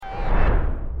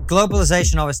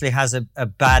globalization obviously has a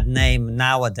bad name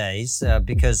nowadays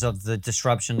because of the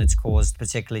disruption it's caused,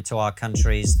 particularly to our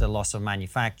countries, the loss of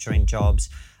manufacturing jobs,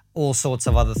 all sorts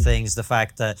of other things. The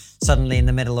fact that suddenly in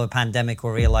the middle of a pandemic,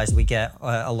 we realize we get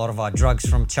a lot of our drugs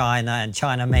from China, and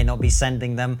China may not be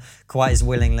sending them quite as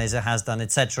willingly as it has done,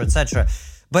 etc., etc.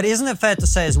 But isn't it fair to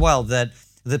say as well that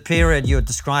the period you're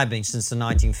describing since the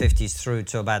 1950s through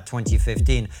to about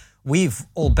 2015, we've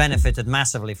all benefited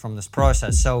massively from this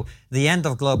process. So the end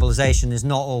of globalization is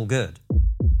not all good.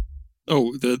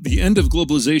 Oh, the end of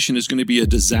globalization is going to be a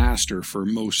disaster for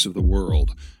most of the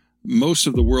world. Most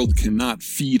of the world cannot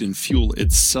feed and fuel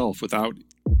itself without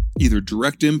either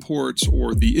direct imports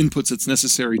or the inputs that's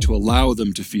necessary to allow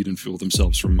them to feed and fuel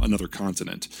themselves from another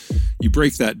continent. You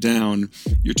break that down,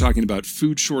 you're talking about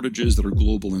food shortages that are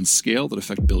global in scale that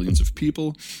affect billions of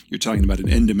people. You're talking about an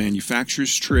end to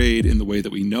manufacturers trade in the way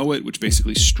that we know it, which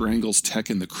basically strangles tech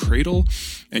in the cradle.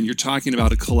 And you're talking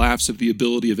about a collapse of the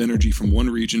ability of energy from one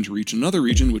region to reach another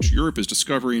region, which Europe is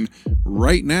discovering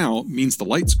right now means the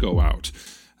lights go out.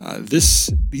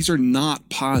 These are not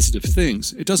positive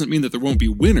things. It doesn't mean that there won't be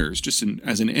winners.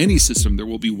 As in any system, there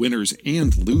will be winners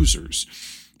and losers.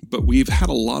 But we've had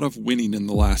a lot of winning in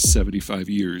the last 75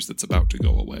 years that's about to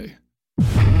go away.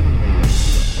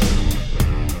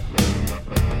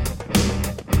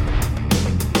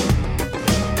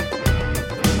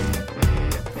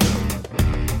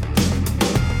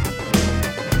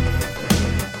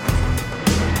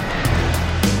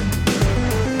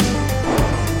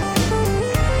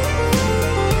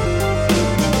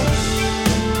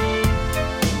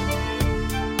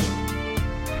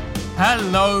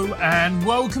 Hello and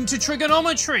welcome to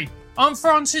Trigonometry. I'm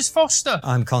Francis Foster.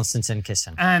 I'm Konstantin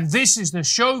Kisin. And this is the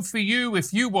show for you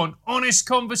if you want honest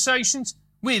conversations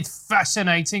with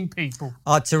fascinating people.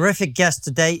 Our terrific guest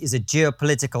today is a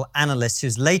geopolitical analyst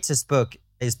whose latest book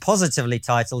is positively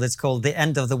titled. It's called The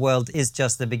End of the World is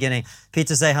Just the Beginning.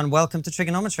 Peter Zeihan, welcome to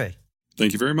Trigonometry.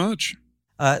 Thank you very much.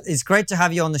 It's great to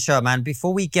have you on the show, man.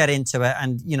 Before we get into it,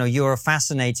 and you're a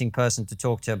fascinating person to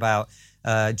talk to about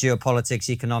geopolitics,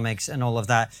 economics, and all of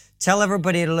that. Tell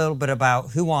everybody a little bit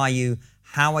about who are you,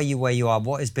 how are you where you are,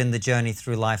 what has been the journey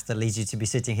through life that leads you to be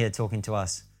sitting here talking to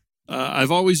us?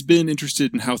 I've always been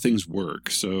interested in how things work.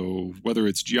 So whether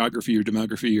it's geography or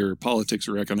demography or politics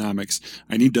or economics,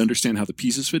 I need to understand how the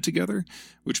pieces fit together,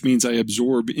 which means I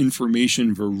absorb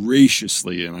information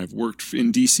voraciously. And I've worked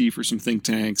in DC for some think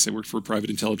tanks. I worked for a private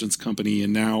intelligence company.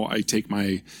 And now I take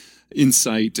my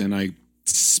insight and I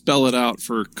spell it out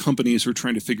for companies who are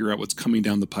trying to figure out what's coming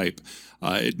down the pipe.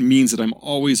 It means that I'm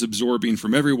always absorbing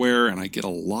from everywhere, and I get a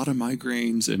lot of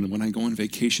migraines, and when I go on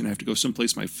vacation, I have to go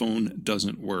someplace my phone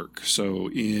doesn't work. So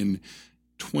in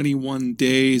 21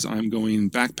 days, I'm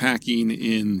going backpacking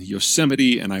in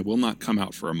Yosemite, and I will not come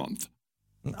out for a month.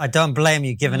 I don't blame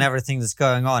you, given everything that's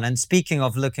going on. And speaking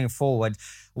of looking forward,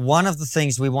 one of the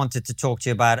things we wanted to talk to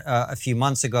you about a few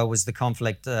months ago was the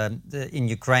conflict in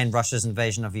Ukraine, Russia's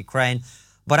invasion of Ukraine.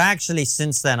 But actually,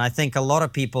 since then, I think a lot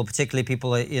of people, particularly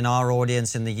people in our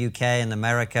audience in the UK and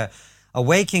America, are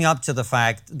waking up to the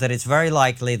fact that it's very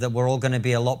likely that we're all going to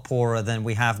be a lot poorer than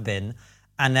we have been.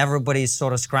 And everybody's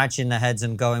sort of scratching their heads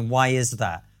and going, why is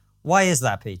that? Why is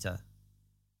that, Peter?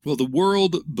 Well, the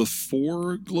world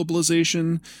before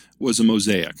globalization was a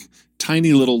mosaic,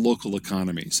 tiny little local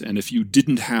economies. And if you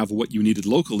didn't have what you needed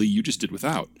locally, you just did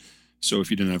without. So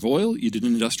if you didn't have oil, you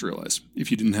didn't industrialize.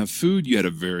 If you didn't have food, you had a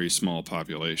very small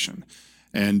population.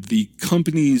 And the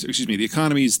economies,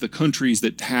 the countries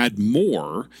that had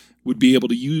more would be able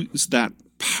to use that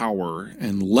power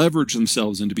and leverage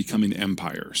themselves into becoming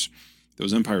empires.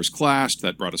 Those empires clashed,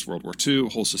 that brought us World War II,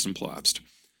 whole system collapsed.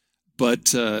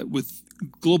 But with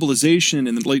globalization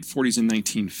in the late 40s and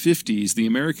 1950s, the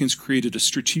Americans created a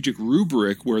strategic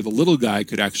rubric where the little guy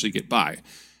could actually get by.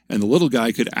 And the little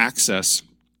guy could access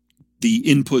the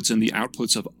inputs and the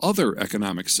outputs of other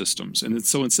economic systems. And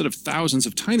so instead of thousands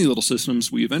of tiny little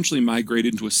systems, we eventually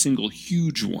migrated into a single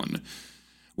huge one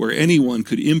where anyone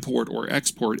could import or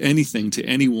export anything to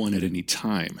anyone at any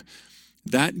time.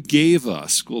 That gave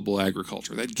us global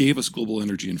agriculture. That gave us global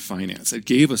energy and finance. That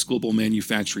gave us global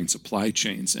manufacturing supply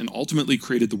chains and ultimately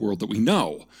created the world that we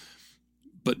know.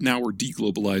 But now we're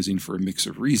deglobalizing for a mix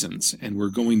of reasons, and we're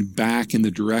going back in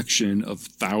the direction of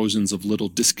thousands of little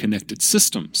disconnected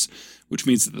systems, which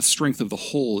means that the strength of the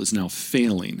whole is now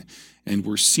failing. And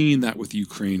we're seeing that with the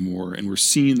Ukraine war, and we're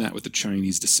seeing that with the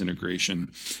Chinese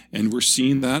disintegration, and we're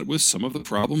seeing that with some of the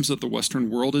problems that the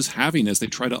Western world is having as they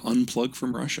try to unplug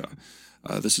from Russia.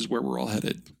 This is where we're all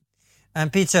headed.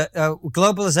 And Peter,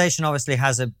 globalization obviously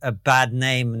has a bad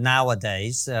name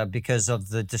nowadays because of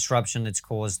the disruption it's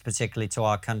caused, particularly to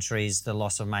our countries, the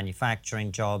loss of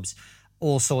manufacturing jobs,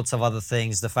 all sorts of other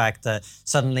things. The fact that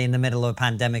suddenly in the middle of a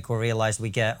pandemic, we realized we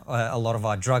get a lot of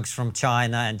our drugs from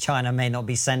China, and China may not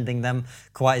be sending them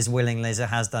quite as willingly as it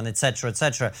has done, et cetera, et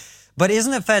cetera. But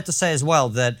isn't it fair to say as well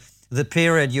that the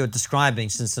period you're describing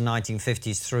since the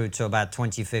 1950s through to about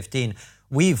 2015,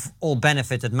 we've all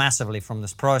benefited massively from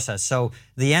this process. So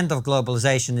the end of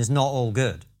globalization is not all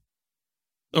good.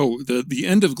 Oh, the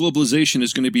end of globalization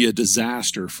is going to be a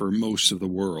disaster for most of the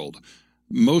world.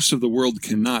 Most of the world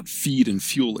cannot feed and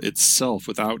fuel itself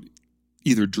without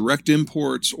either direct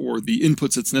imports or the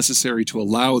inputs that's necessary to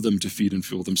allow them to feed and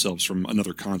fuel themselves from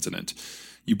another continent.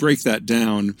 You break that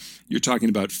down, you're talking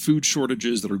about food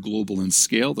shortages that are global in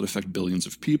scale that affect billions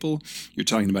of people. You're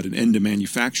talking about an end to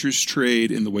manufacturers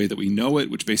trade in the way that we know it,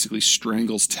 which basically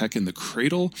strangles tech in the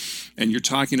cradle. And you're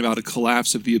talking about a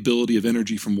collapse of the ability of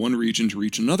energy from one region to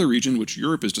reach another region, which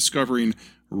Europe is discovering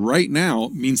right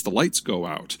now means the lights go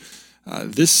out.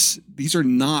 These are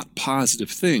not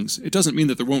positive things. It doesn't mean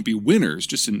that there won't be winners.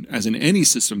 As in any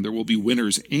system, there will be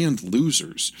winners and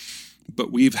losers.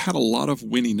 But we've had a lot of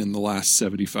winning in the last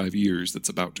 75 years that's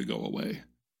about to go away.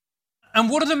 And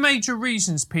what are the major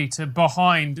reasons, Peter,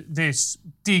 behind this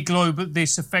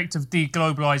effect of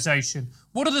deglobalization?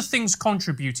 What are the things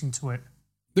contributing to it?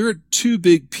 There are two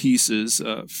big pieces.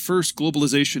 First,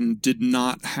 globalization did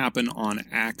not happen on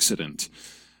accident.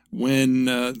 When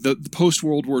the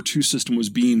post-World War II system was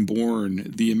being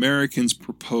born, the Americans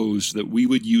proposed that we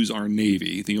would use our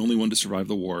Navy, the only one to survive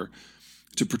the war,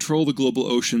 to patrol the global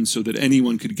ocean so that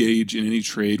anyone could engage in any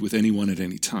trade with anyone at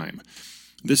any time.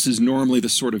 This is normally the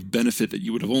sort of benefit that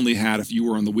you would have only had if you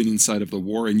were on the winning side of the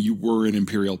war and you were an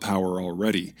imperial power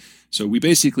already. So we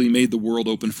basically made the world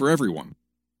open for everyone.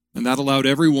 And that allowed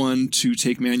everyone to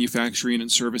take manufacturing and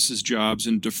services jobs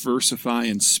and diversify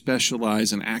and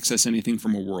specialize and access anything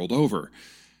from a world over.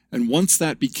 And once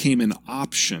that became an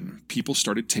option, people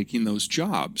started taking those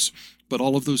jobs. But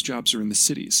all of those jobs are in the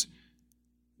cities.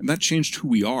 And that changed who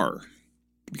we are.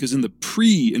 Because in the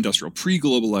pre-industrial,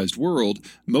 pre-globalized world,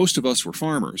 most of us were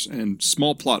farmers, and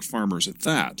small plot farmers at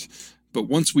that. But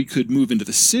once we could move into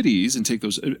the cities and take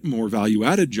those more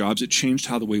value-added jobs, it changed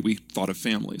how the way we thought of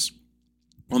families.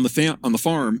 On the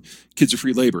farm, kids are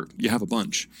free labor. You have a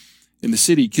bunch. In the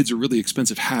city, kids are really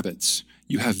expensive habits.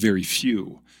 You have very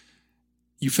few.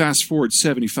 You fast forward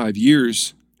 75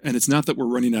 years, and it's not that we're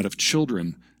running out of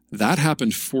children. That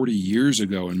happened 40 years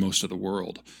ago in most of the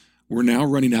world. We're now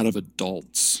running out of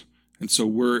adults. And so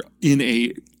we're in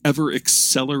a ever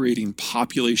accelerating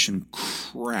population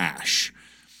crash.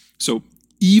 So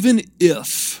even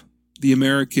if the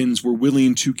Americans were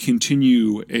willing to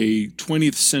continue a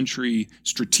 20th century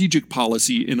strategic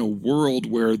policy in a world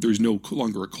where there's no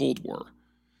longer a Cold War,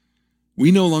 we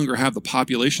no longer have the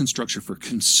population structure for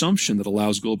consumption that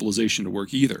allows globalization to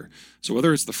work either. So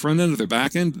whether it's the front end or the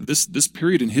back end, this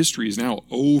period in history is now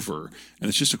over, and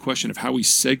it's just a question of how we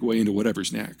segue into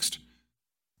whatever's next.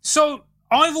 So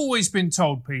I've always been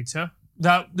told, Peter,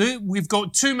 that we've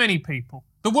got too many people.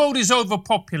 The world is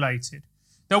overpopulated,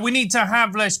 that we need to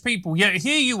have less people. Yet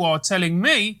here you are telling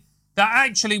me that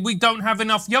actually we don't have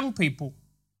enough young people.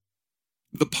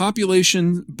 The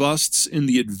population busts in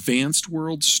the advanced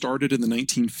world started in the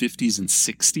 1950s and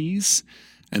 60s,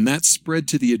 and that spread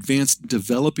to the advanced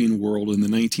developing world in the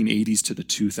 1980s to the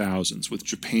 2000s,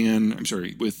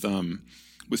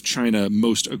 with China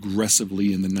most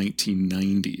aggressively in the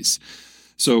 1990s.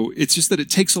 So it's just that it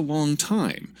takes a long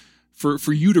time.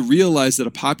 For you to realize that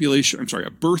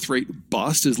a birth rate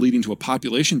bust is leading to a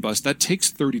population bust, that takes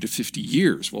 30 to 50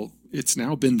 years. Well, it's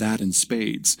now been that in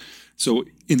spades. So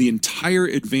in the entire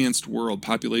advanced world,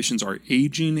 populations are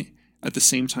aging at the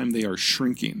same time they are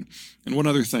shrinking. And one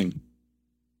other thing,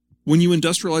 when you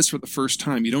industrialize for the first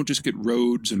time, you don't just get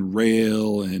roads and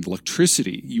rail and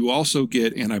electricity. You also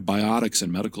get antibiotics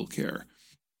and medical care.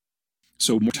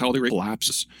 So mortality rate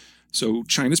collapses. So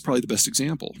China's probably the best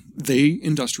example. They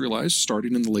industrialized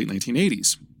starting in the late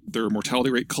 1980s. Their mortality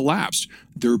rate collapsed.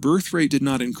 Their birth rate did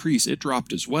not increase. It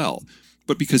dropped as well.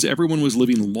 But because everyone was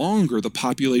living longer, the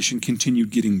population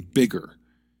continued getting bigger.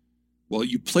 Well,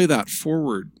 you play that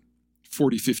forward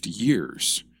 40, 50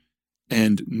 years,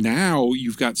 and now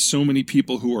you've got so many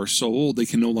people who are so old they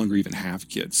can no longer even have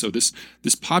kids. So this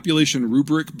population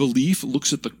rubric belief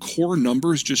looks at the core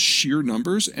numbers, just sheer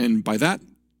numbers, and by that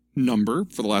number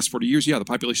for the last 40 years, the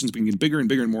population's been getting bigger and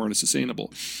bigger and more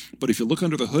unsustainable. But if you look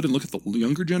under the hood and look at the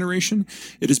younger generation,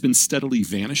 it has been steadily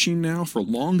vanishing now for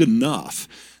long enough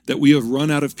that we have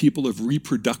run out of people of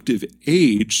reproductive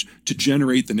age to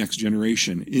generate the next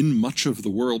generation in much of the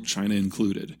world, China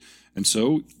included. And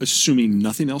so, assuming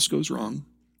nothing else goes wrong,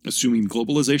 assuming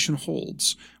globalization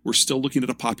holds, we're still looking at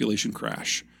a population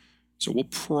crash. So we'll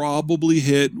probably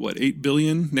hit, 8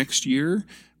 billion next year?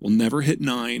 We'll never hit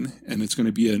 9, and it's going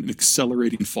to be an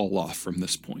accelerating fall off from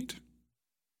this point.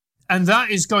 And that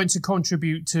is going to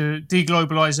contribute to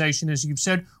deglobalization, as you've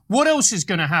said. What else is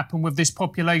going to happen with this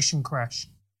population crash?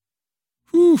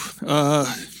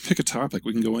 Pick a topic.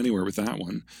 We can go anywhere with that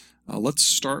one. Let's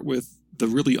start with the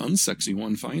really unsexy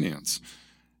one, finance.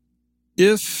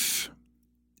 If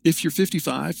you're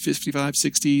 55,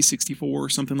 60, 64,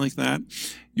 something like that,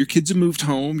 your kids have moved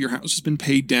home, your house has been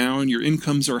paid down, your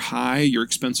incomes are high, your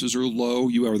expenses are low,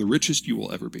 you are the richest you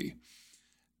will ever be.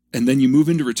 And then you move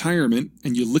into retirement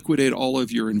and you liquidate all of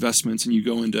your investments and you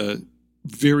go into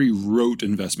very rote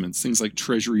investments, things like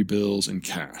treasury bills and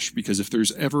cash, because if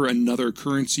there's ever another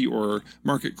currency or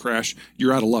market crash,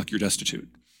 you're out of luck, you're destitute.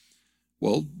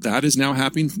 Well, that is now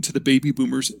happening to the baby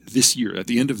boomers this year. At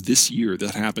the end of this year,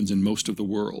 that happens in most of the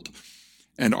world.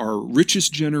 And our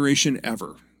richest generation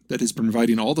ever, that has been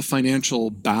providing all the financial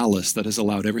ballast that has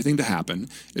allowed everything to happen,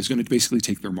 is going to basically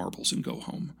take their marbles and go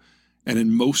home. And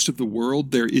in most of the world,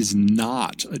 there is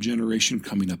not a generation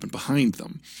coming up and behind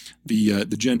them. The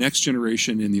Gen X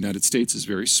generation in the United States is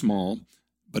very small,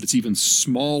 but it's even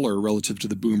smaller relative to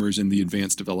the boomers in the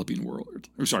advanced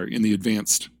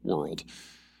world.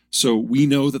 So we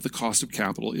know that the cost of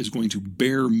capital is going to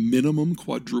bare minimum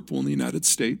quadruple in the United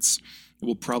States. It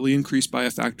will probably increase by a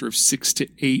factor of 6 to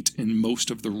 8 in most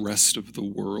of the rest of the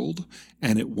world,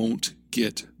 and it won't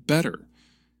get better.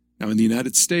 Now, in the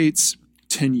United States,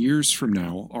 10 years from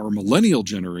now, our millennial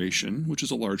generation, which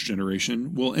is a large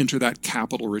generation, will enter that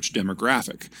capital-rich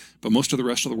demographic. But most of the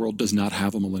rest of the world does not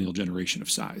have a millennial generation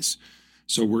of size.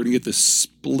 So we're going to get this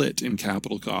split in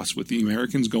capital costs with the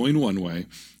Americans going one way,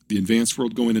 the advanced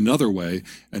world going another way,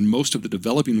 and most of the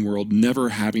developing world never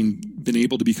having been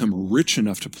able to become rich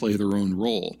enough to play their own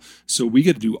role. So we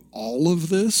get to do all of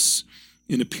this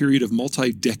in a period of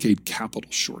multi-decade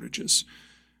capital shortages.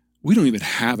 We don't even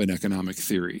have an economic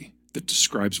theory that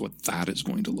describes what that is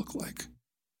going to look like.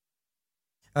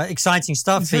 Exciting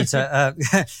stuff, Peter.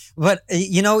 But,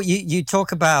 you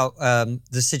talk about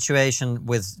the situation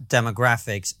with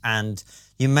demographics, and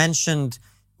you mentioned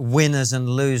winners and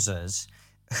losers.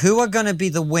 Who are going to be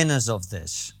the winners of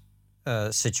this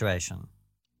situation?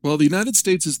 Well, the United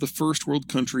States is the first world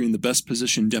country in the best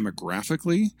position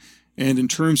demographically. And in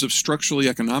terms of structurally,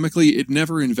 economically, it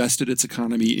never invested its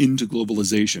economy into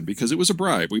globalization because it was a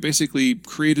bribe. We basically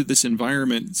created this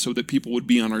environment so that people would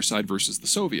be on our side versus the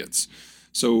Soviets.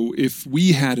 So if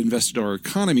we had invested our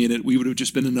economy in it, we would have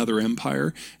just been another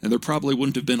empire, and there probably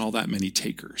wouldn't have been all that many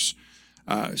takers.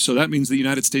 So that means the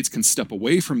United States can step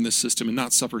away from this system and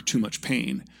not suffer too much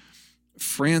pain.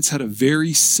 France had a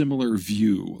very similar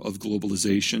view of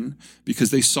globalization because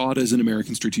they saw it as an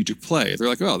American strategic play. They're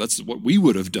like, oh, that's what we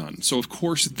would have done. So, of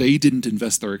course, they didn't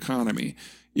invest their economy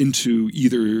into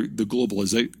either the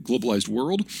globalized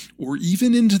world or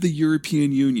even into the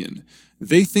European Union.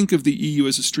 They think of the EU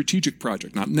as a strategic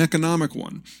project, not an economic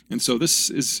one. And so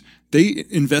they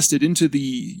invested into the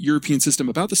European system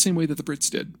about the same way that the Brits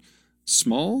did.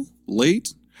 Small,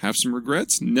 late, have some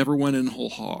regrets, never went in whole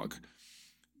hog.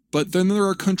 But then there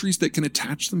are countries that can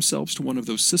attach themselves to one of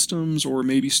those systems or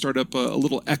maybe start up a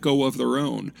little echo of their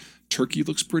own. Turkey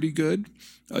looks pretty good.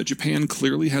 Japan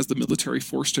clearly has the military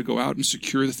force to go out and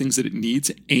secure the things that it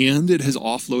needs, and it has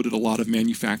offloaded a lot of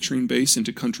manufacturing base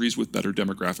into countries with better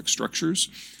demographic structures.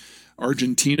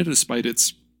 Argentina, despite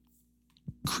its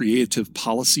creative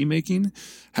policy making,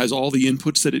 has all the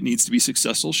inputs that it needs to be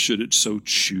successful should it so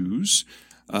choose.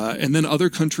 And then other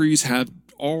countries have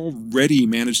already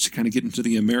managed to kind of get into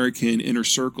the American inner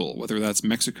circle, whether that's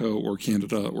Mexico or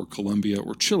Canada or Colombia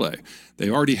or Chile. They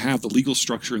already have the legal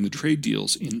structure and the trade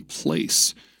deals in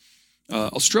place.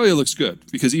 Australia looks good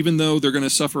because even though they're going to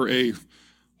suffer a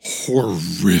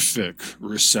horrific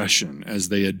recession as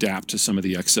they adapt to some of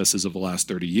the excesses of the last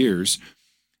 30 years,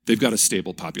 they've got a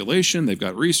stable population, they've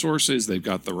got resources, they've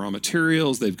got the raw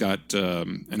materials, they've got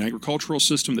an agricultural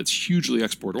system that's hugely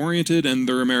export-oriented, and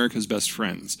they're America's best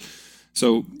friends.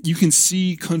 So you can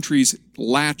see countries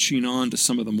latching on to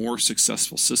some of the more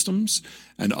successful systems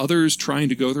and others trying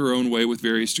to go their own way with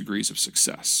various degrees of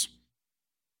success.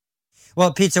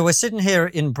 Well, Peter, we're sitting here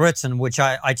in Britain, which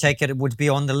I take it would be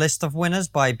on the list of winners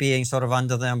by being sort of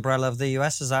under the umbrella of the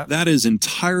US. Is that? That is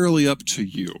entirely up to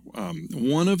you.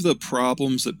 One of the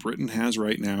problems that Britain has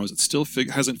right now is it still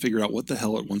hasn't figured out what the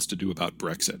hell it wants to do about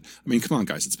Brexit. I mean, come on,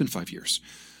 guys, it's been 5 years.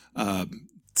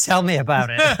 Tell me about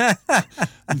it.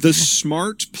 The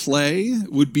smart play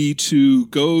would be to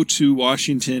go to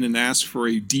Washington and ask for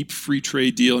a deep free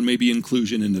trade deal and maybe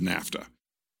inclusion into NAFTA.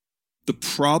 The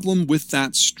problem with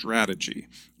that strategy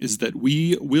is that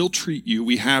we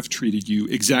have treated you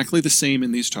exactly the same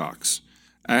in these talks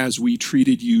as we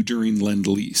treated you during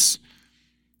Lend-Lease.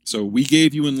 So we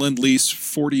gave you in Lend-Lease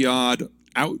 40-odd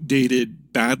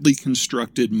outdated, badly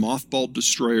constructed, mothballed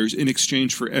destroyers in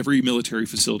exchange for every military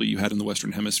facility you had in the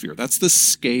Western Hemisphere. That's the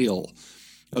scale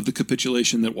of the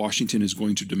capitulation that Washington is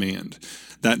going to demand.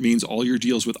 That means all your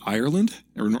deals with Ireland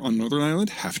or on Northern Ireland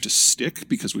have to stick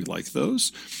because we like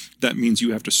those. That means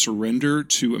you have to surrender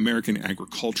to American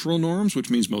agricultural norms, which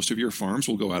means most of your farms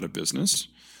will go out of business.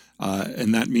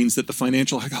 And that means that the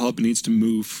financial hub needs to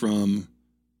move from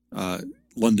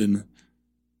London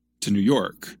to New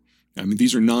York. I mean,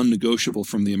 these are non-negotiable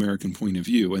from the American point of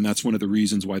view, and that's one of the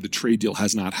reasons why the trade deal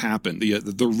has not happened.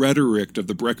 The rhetoric of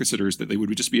the Brexiters that they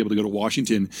would just be able to go to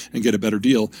Washington and get a better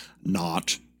deal,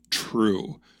 not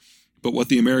true. But what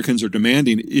the Americans are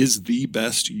demanding is the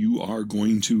best you are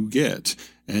going to get.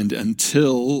 And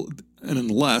until and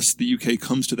unless the UK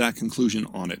comes to that conclusion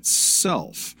on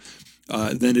itself,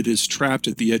 then it is trapped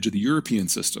at the edge of the European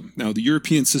system. Now, the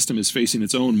European system is facing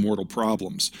its own mortal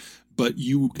problems, but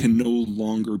you can no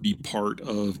longer be part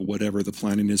of whatever the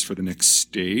planning is for the next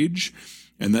stage.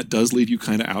 And that does leave you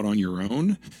kind of out on your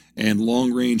own. And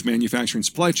long-range manufacturing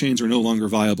supply chains are no longer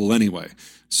viable anyway.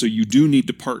 So you do need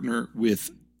to partner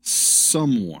with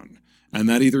someone. And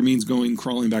that either means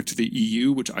crawling back to the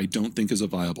EU, which I don't think is a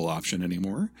viable option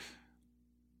anymore,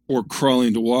 or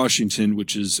crawling to Washington,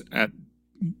 which is at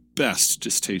best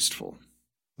distasteful.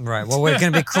 Right. Well, we're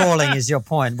going to be crawling is your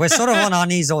point. We're sort of on our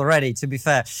knees already, to be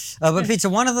fair. But Peter,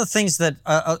 one of the things that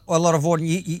a lot of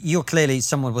you're clearly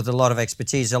someone with a lot of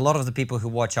expertise. A lot of the people who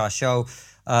watch our show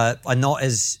are not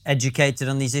as educated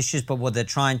on these issues, but what they're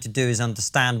trying to do is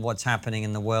understand what's happening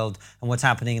in the world and what's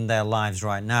happening in their lives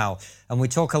right now. And we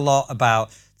talk a lot about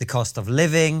the cost of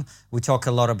living. We talk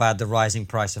a lot about the rising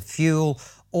price of fuel,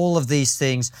 all of these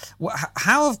things.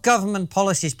 How have government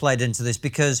policies played into this?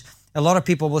 Because a lot of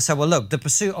people will say, well, look, the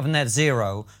pursuit of net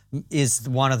zero is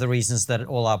one of the reasons that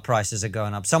all our prices are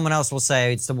going up. Someone else will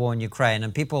say it's the war in Ukraine,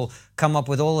 and people come up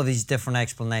with all of these different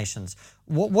explanations.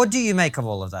 What do you make of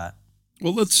all of that?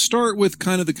 Well, let's start with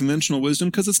kind of the conventional wisdom,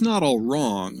 because it's not all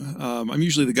wrong. I'm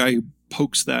usually the guy who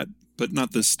pokes that, but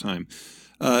not this time.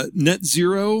 Net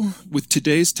zero, with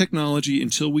today's technology,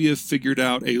 until we have figured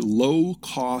out a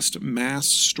low-cost mass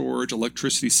storage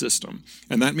electricity system,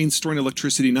 and that means storing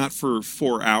electricity not for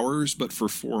 4 hours, but for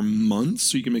 4 months,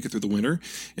 so you can make it through the winter.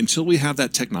 Until we have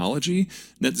that technology,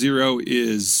 net zero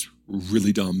is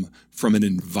really dumb from an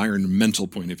environmental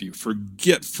point of view.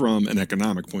 Forget from an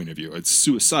economic point of view. It's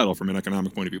suicidal from an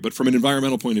economic point of view. But from an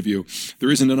environmental point of view, there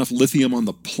isn't enough lithium on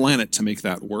the planet to make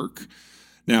that work.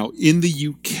 Now, in the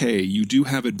UK, you do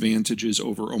have advantages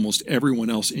over almost everyone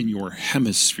else in your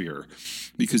hemisphere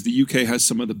because the UK has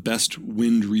some of the best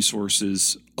wind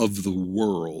resources of the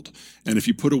world. And if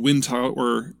you put a wind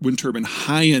turbine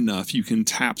high enough, you can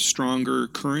tap stronger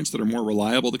currents that are more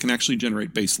reliable that can actually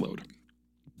generate baseload.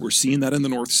 We're seeing that in the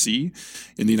North Sea.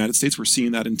 In the United States, we're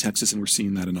seeing that in Texas, and we're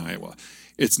seeing that in Iowa.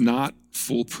 It's not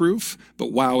foolproof,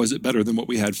 but wow, is it better than what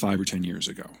we had 5 or 10 years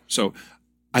ago. So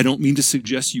I don't mean to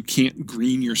suggest you can't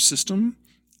green your system.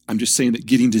 I'm just saying that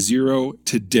getting to zero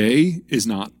today is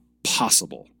not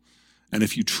possible. And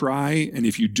if you try, and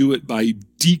if you do it by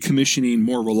decommissioning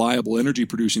more reliable energy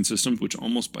producing systems, which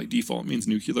almost by default means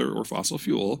nuclear or fossil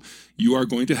fuel, you are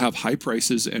going to have high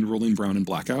prices and rolling brown and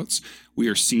blackouts. We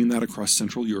are seeing that across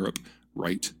Central Europe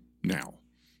right now.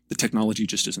 The technology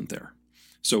just isn't there.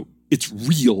 So it's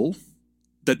real.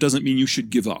 That doesn't mean you should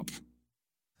give up.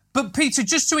 But Peter,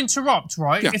 just to interrupt,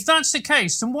 right? Yeah. If that's the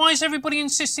case, then why is everybody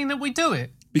insisting that we do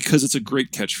it? Because it's a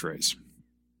great catchphrase.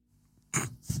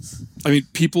 I mean,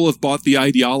 people have bought the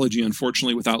ideology,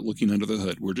 unfortunately, without looking under the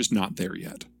hood. We're just not there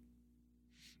yet.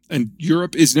 And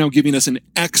Europe is now giving us an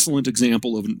excellent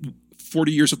example of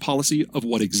 40 years of policy of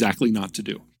what exactly not to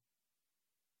do.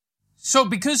 So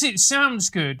because it sounds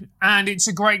good and it's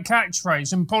a great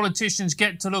catchphrase and politicians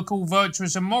get to look all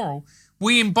virtuous and moral,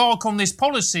 we embark on this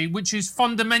policy which is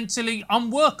fundamentally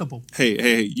unworkable.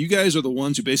 Hey, you guys are the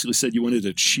ones who basically said you wanted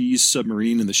a cheese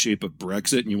submarine in the shape of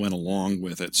Brexit and you went along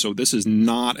with it. So this is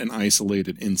not an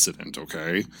isolated incident,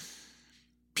 okay?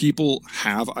 People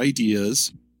have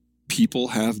ideas. People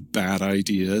have bad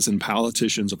ideas, and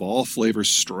politicians of all flavors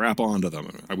strap onto them.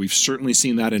 We've certainly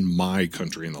seen that in my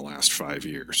country in the last 5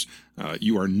 years.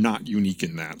 You are not unique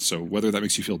in that. So whether that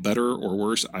makes you feel better or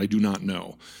worse, I do not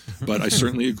know. But I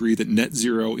certainly agree that net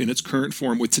zero in its current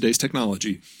form with today's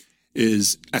technology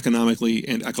is economically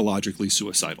and ecologically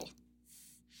suicidal.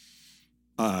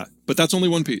 But that's only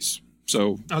one piece.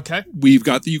 So we've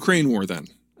got the Ukraine war then.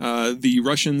 The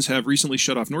Russians have recently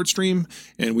shut off Nord Stream,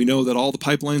 and we know that all the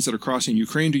pipelines that are crossing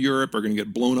Ukraine to Europe are going to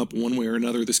get blown up one way or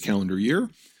another this calendar year.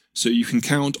 So you can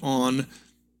count on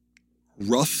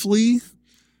roughly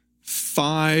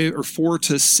 4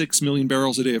 to 6 million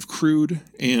barrels a day of crude,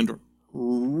 and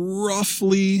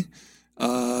roughly,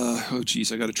 I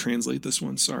got to translate this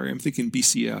one. Sorry, I'm thinking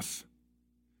BCF.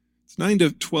 It's 9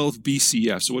 to 12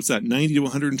 BCF. So what's that? 90 to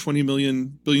 120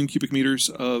 billion cubic meters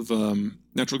of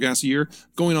natural gas a year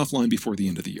going offline before the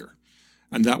end of the year.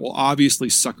 And that will obviously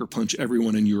sucker punch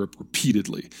everyone in Europe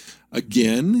repeatedly.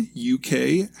 Again,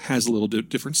 UK has a little bit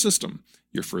different system.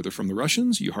 You're further from the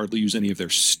Russians. You hardly use any of their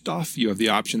stuff. You have the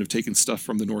option of taking stuff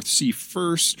from the North Sea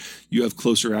first. You have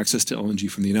closer access to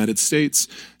LNG from the United States.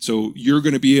 So you're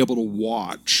going to be able to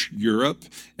watch Europe.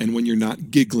 And when you're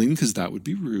not giggling, because that would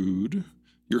be rude,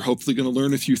 you're hopefully going to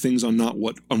learn a few things on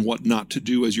what not to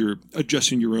do as you're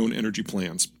adjusting your own energy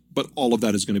plans. But all of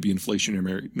that is going to be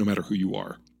inflationary no matter who you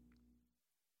are.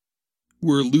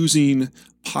 We're losing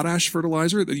potash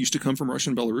fertilizer that used to come from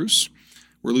Russia and Belarus.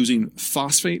 We're losing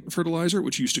phosphate fertilizer,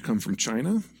 which used to come from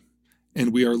China.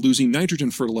 And we are losing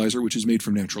nitrogen fertilizer, which is made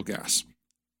from natural gas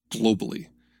globally.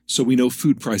 So we know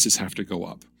food prices have to go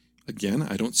up. Again,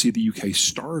 I don't see the UK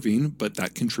starving, but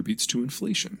that contributes to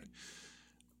inflation.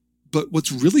 But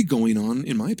what's really going on,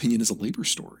 in my opinion, is a labor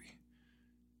story.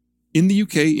 In the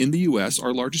UK, in the US,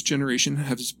 our largest generation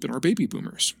has been our baby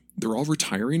boomers. They're all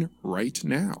retiring right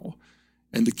now.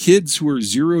 And the kids who are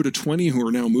 0 to 20 who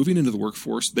are now moving into the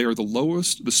workforce, they are the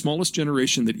smallest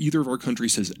generation that either of our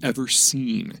countries has ever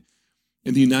seen.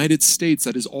 In the United States,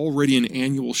 that is already an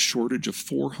annual shortage of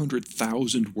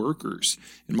 400,000 workers.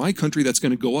 In my country, that's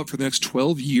going to go up for the next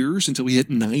 12 years until we hit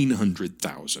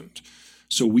 900,000.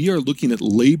 So we are looking at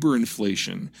labor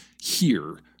inflation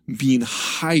here being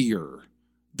higher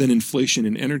than inflation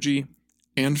in energy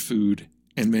and food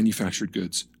and manufactured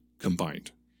goods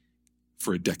combined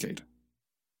for a decade.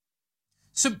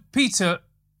 So, Peter,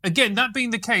 again, that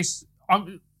being the case,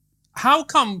 how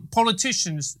come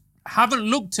politicians haven't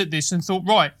looked at this and thought,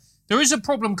 right, there is a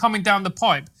problem coming down the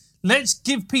pipe. Let's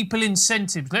give people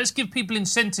incentives. Let's give people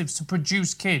incentives to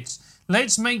produce kids.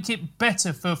 Let's make it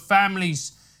better for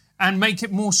families and make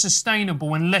it more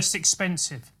sustainable and less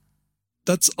expensive.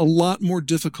 That's a lot more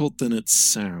difficult than it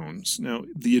sounds. Now,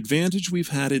 the advantage we've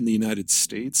had in the United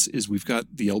States is we've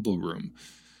got the elbow room.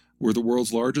 We're the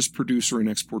world's largest producer and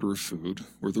exporter of food.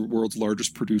 We're the world's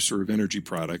largest producer of energy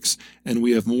products. And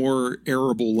we have more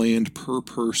arable land per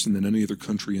person than any other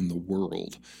country in the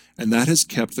world. And that has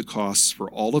kept the costs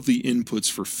for all of the inputs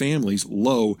for families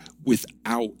low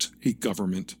without a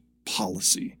government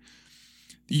policy.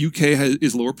 The UK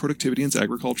is lower productivity in its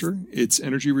agriculture. Its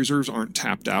energy reserves aren't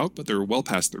tapped out, but they're well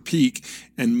past their peak.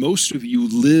 And most of you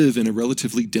live in a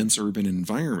relatively dense urban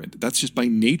environment. That's just by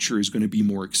nature is going to be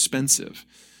more expensive.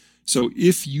 So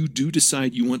if you do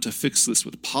decide you want to fix this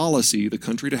with policy, the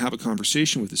country to have a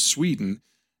conversation with is Sweden,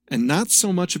 and not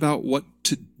so much about what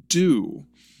to do,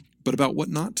 but about what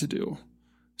not to do.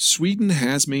 Sweden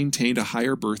has maintained a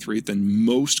higher birth rate than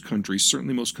most countries,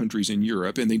 certainly most countries in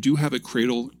Europe, and they do have a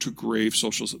cradle-to-grave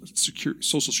social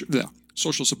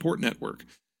support network.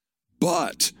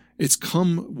 But it's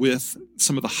come with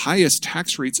some of the highest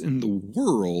tax rates in the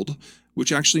world,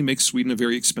 which actually makes Sweden a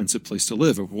very expensive place to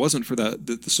live. If it wasn't for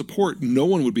the support, no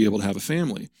one would be able to have a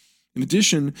family. In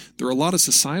addition, there are a lot of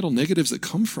societal negatives that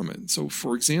come from it. So,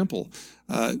 for example,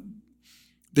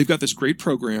 they've got this great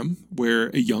program where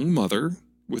a young mother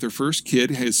with her first kid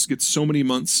gets so many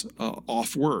months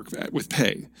off work with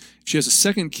pay. If she has a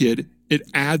second kid, it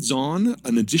adds on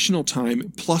an additional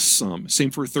time plus some.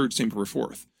 Same for a third, same for a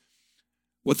fourth.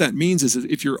 What that means is that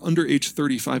if you're under age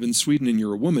 35 in Sweden and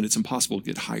you're a woman, it's impossible to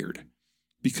get hired.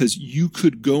 Because you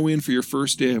could go in for your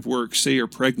first day of work, say you're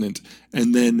pregnant,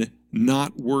 and then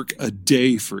not work a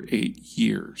day for 8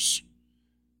 years.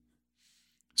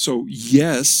 So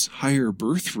yes, higher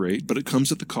birth rate, but it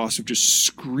comes at the cost of just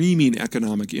screaming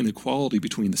economic inequality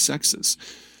between the sexes.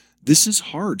 This is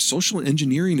hard. Social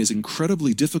engineering is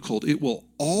incredibly difficult. It will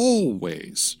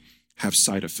always have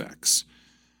side effects.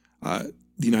 The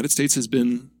United States has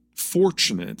been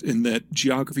fortunate in that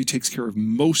geography takes care of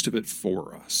most of it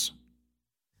for us.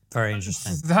 Very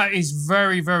interesting. That is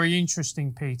very, very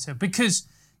interesting, Peter, because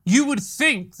you would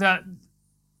think that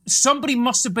somebody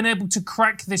must have been able to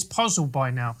crack this puzzle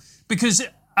by now. Because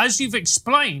as you've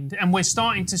explained, and we're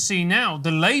starting to see now,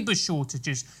 the labour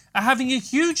shortages are having a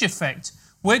huge effect.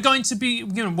 We're going to be,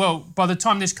 by the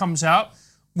time this comes out,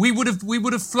 we would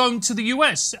have flown to the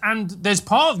US. And there's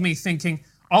part of me thinking,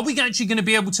 Are we actually going to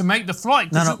be able to make the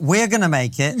flight? No, we're going to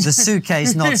make it. The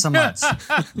suitcase, not so much.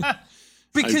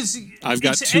 Because I've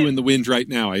got two in the wind right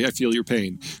now. I feel your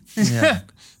pain. Yeah.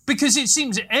 Because it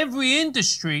seems every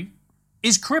industry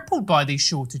is crippled by these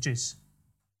shortages.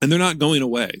 And they're not going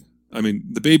away. I mean,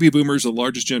 the baby boomers are the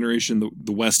largest generation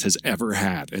the West has ever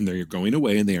had, and they're going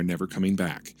away and they are never coming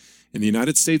back. In the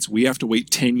United States, we have to wait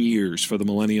 10 years for the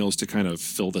millennials to kind of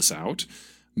fill this out.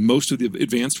 Most of the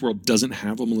advanced world doesn't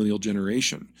have a millennial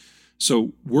generation.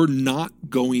 So we're not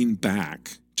going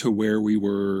back to where we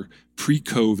were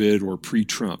pre-COVID or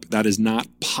pre-Trump. That is not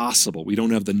possible. We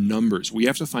don't have the numbers. We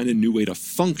have to find a new way to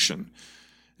function.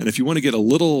 And if you want to get a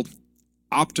little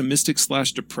optimistic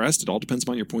 / depressed, it all depends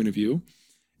upon your point of view.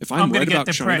 If I'm right about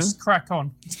China, crack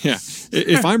on. Yeah.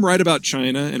 If I'm right about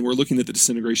China and we're looking at the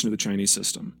disintegration of the Chinese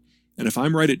system, and if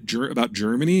I'm right about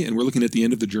Germany and we're looking at the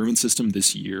end of the German system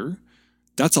this year,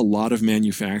 that's a lot of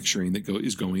manufacturing that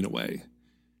is going away.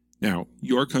 Now,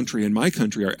 your country and my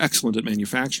country are excellent at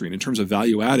manufacturing. In terms of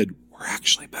value added, we're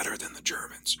actually better than the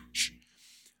Germans.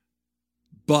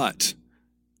 But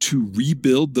to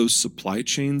rebuild those supply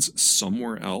chains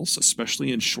somewhere else,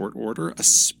 especially in short order,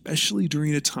 especially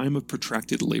during a time of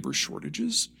protracted labor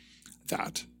shortages,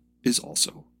 that is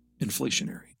also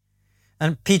inflationary.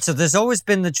 And Peter, there's always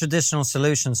been the traditional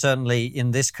solution, certainly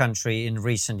in this country in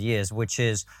recent years, which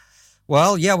is,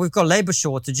 well, yeah, we've got labor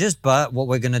shortages, but what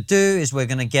we're going to do is we're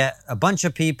going to get a bunch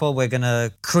of people, we're going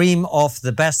to cream off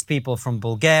the best people from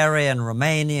Bulgaria and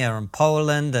Romania and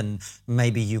Poland and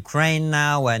maybe Ukraine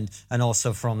now and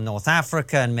also from North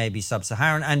Africa and maybe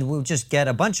Sub-Saharan, and we'll just get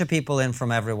a bunch of people in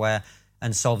from everywhere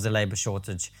and solve the labor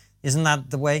shortage. Isn't that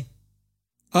the way?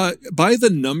 By the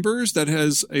numbers, that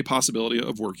has a possibility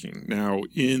of working. Now,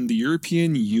 in the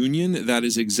European Union, that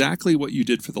is exactly what you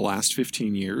did for the last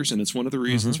 15 years, and it's one of the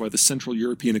reasons why the Central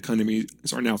European economies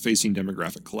are now facing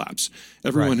demographic collapse.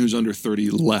 Everyone who's under 30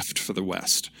 left for the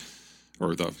West,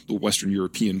 or the Western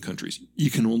European countries. You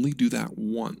can only do that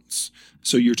once.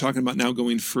 So you're talking about now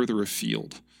going further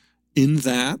afield. In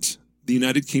that, the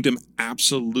United Kingdom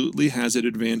absolutely has an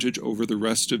advantage over the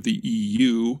rest of the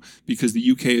EU because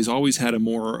the UK has always had a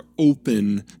more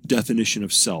open definition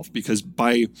of self, because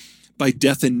by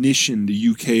definition, the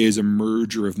UK is a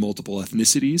merger of multiple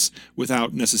ethnicities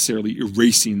without necessarily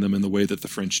erasing them in the way that the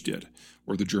French did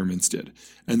or the Germans did.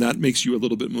 And that makes you a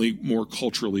little bit more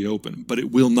culturally open, but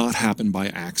it will not happen by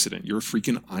accident. You're a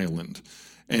freaking island.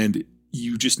 And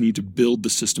you just need to build the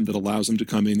system that allows them to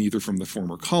come in either from the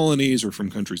former colonies or from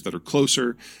countries that are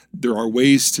closer. There are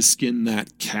ways to skin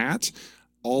that cat.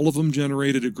 All of them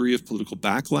generate a degree of political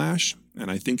backlash.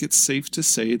 And I think it's safe to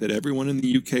say that everyone in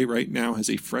the UK right now has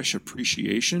a fresh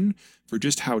appreciation for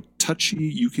just how touchy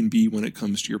you can be when it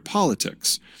comes to your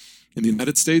politics. In the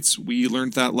United States, we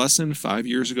learned that lesson 5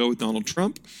 years ago with Donald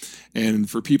Trump. And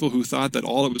for people who thought that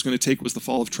all it was going to take was the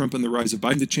fall of Trump and the rise of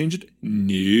Biden to change it,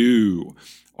 no.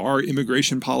 Our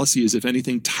immigration policy is, if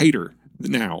anything, tighter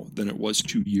now than it was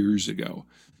 2 years ago.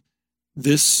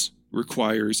 This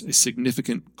requires a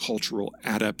significant cultural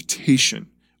adaptation.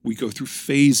 We go through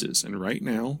phases, and right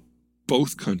now,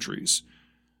 both countries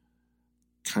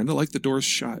kind of like the door's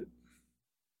shut.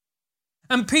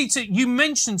 And Peter, you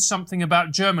mentioned something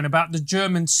about the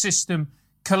German system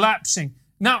collapsing.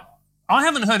 Now, I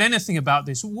haven't heard anything about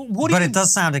this. But it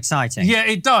does sound exciting. Yeah,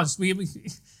 it does.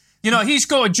 You know, he's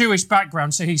got a Jewish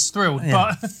background, so he's thrilled.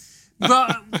 Yeah.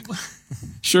 But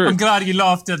sure. I'm glad you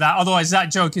laughed at that. Otherwise, that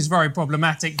joke is very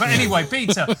problematic. But anyway,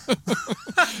 Peter.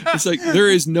 It's like there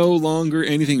is no longer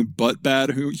anything but bad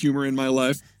humor in my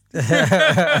life.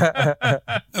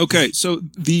 Okay, so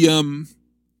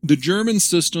the German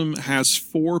system has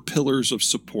 4 pillars of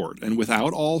support, and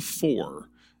without all 4,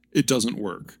 it doesn't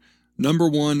work. Number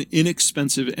 1,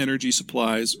 inexpensive energy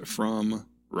supplies from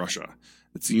Russia.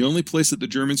 It's the only place that the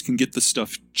Germans can get the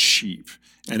stuff cheap,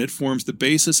 and it forms the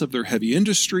basis of their heavy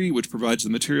industry, which provides the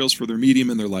materials for their medium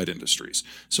and their light industries.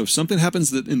 So if something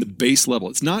happens in the base level,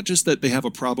 it's not just that they have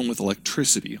a problem with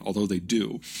electricity, although they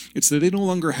do. It's that they no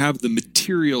longer have the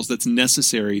materials that's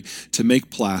necessary to make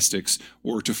plastics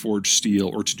or to forge steel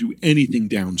or to do anything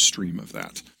downstream of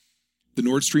that. The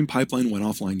Nord Stream pipeline went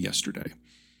offline yesterday.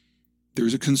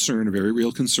 There's a concern, a very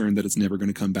real concern, that it's never going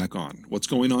to come back on. What's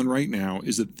going on right now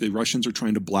is that the Russians are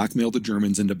trying to blackmail the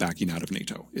Germans into backing out of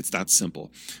NATO. It's that simple.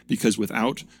 Because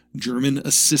without German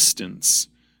assistance,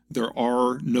 there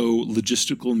are no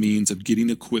logistical means of getting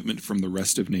equipment from the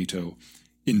rest of NATO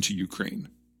into Ukraine.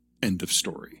 End of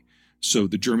story. So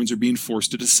the Germans are being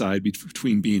forced to decide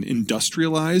between being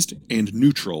industrialized and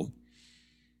neutral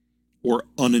or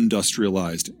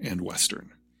unindustrialized and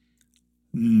Western.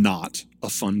 Not a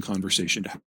fun conversation to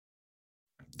have.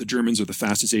 The Germans are the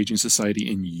fastest aging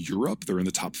society in Europe. They're in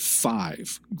the top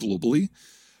 5 globally.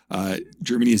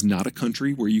 Germany is not a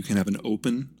country where you can have an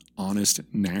open, honest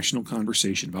national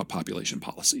conversation about population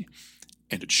policy,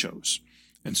 and it shows.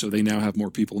 And so they now have more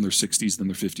people in their 60s than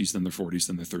their 50s, than their 40s,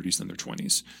 than their 30s, than their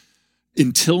 20s.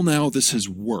 Until now, this has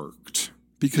worked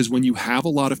because when you have a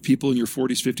lot of people in your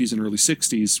 40s, 50s, and early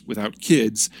 60s without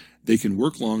kids, they can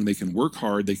work long, they can work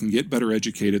hard, they can get better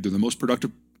educated. They're the most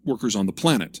productive workers on the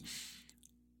planet.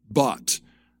 But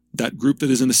that group that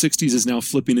is in the 60s is now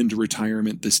flipping into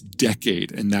retirement this decade,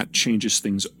 and that changes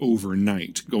things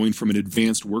overnight, going from an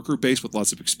advanced worker base with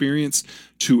lots of experience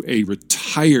to a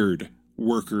retired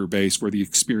worker base where the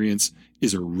experience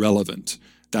is irrelevant.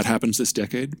 That happens this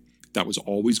decade. That was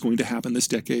always going to happen this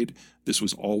decade. This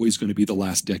was always going to be the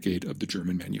last decade of the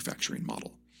German manufacturing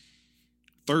model.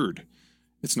 Third,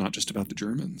 it's not just about the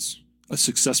Germans. A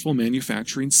successful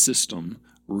manufacturing system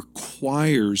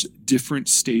requires different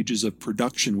stages of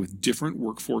production with different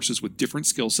workforces, with different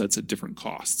skill sets at different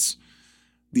costs.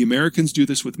 The Americans do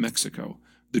this with Mexico.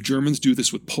 The Germans do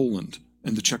this with Poland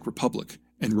and the Czech Republic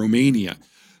and Romania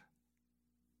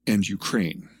and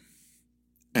Ukraine.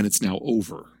 And it's now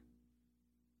over.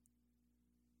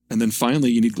 And then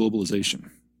finally, you need globalization.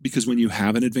 Because when you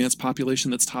have an advanced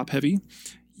population that's top-heavy,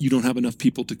 you don't have enough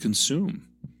people to consume.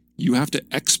 You have to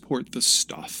export the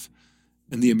stuff.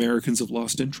 And the Americans have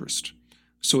lost interest.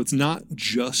 So it's not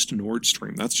just Nord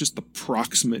Stream. That's just the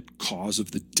proximate cause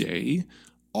of the day.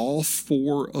 All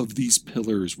 4 of these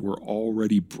pillars were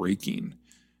already breaking.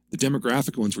 The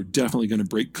demographic ones were definitely going to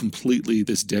break completely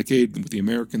this decade. With the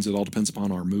Americans, it all depends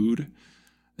upon our mood.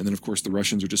 And then, of course, the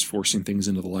Russians are just forcing things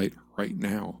into the light right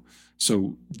now.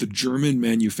 So the German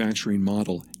manufacturing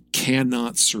model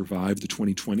cannot survive the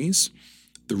 2020s.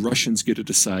 The Russians get to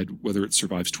decide whether it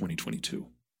survives 2022.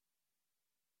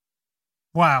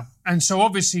 Wow. And so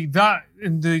obviously that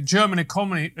the German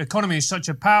economy is such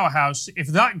a powerhouse. If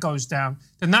that goes down,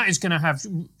 then that is going to have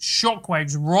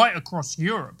shockwaves right across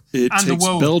Europe and the takes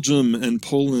world. Belgium and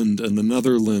Poland and the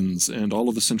Netherlands and all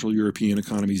of the Central European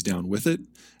economies down with it.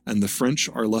 And the French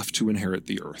are left to inherit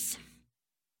the earth.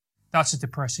 That's a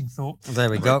depressing thought. There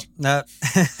we go.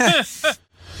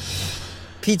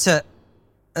 Peter,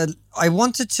 I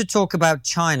wanted to talk about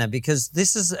China because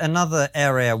this is another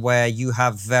area where you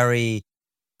have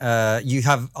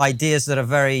ideas that are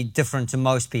very different to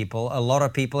most people. A lot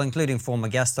of people, including former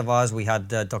guest of ours, we had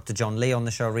Dr. John Lee on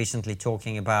the show recently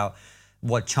talking about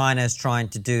what China is trying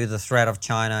to do, the threat of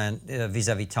China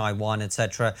vis-a-vis Taiwan,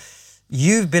 etc.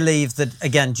 You believe that,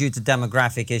 again, due to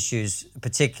demographic issues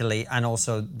particularly, and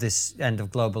also this end of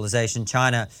globalization,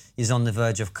 China is on the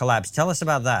verge of collapse. Tell us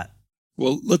about that.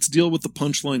 Well, let's deal with the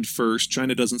punchline first.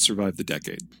 China doesn't survive the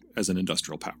decade as an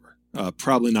industrial power,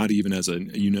 probably not even as a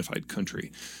unified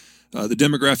country. The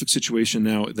demographic situation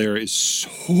now there is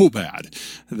so bad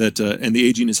that, and the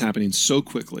aging is happening so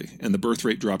quickly, and the birth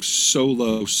rate dropped so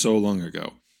low so long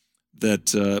ago,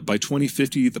 that by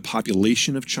 2050, the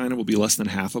population of China will be less than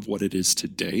half of what it is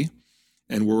today.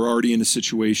 And we're already in a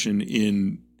situation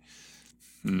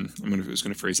I was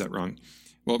going to phrase that wrong.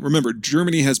 Well, remember,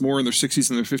 Germany has more in their 60s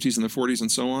than their 50s and their 40s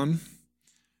and so on.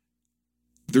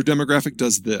 Their demographic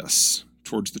does this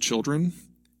towards the children.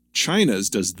 China's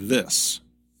does this.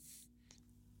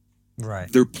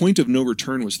 Right. Their point of no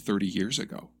return was 30 years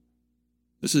ago.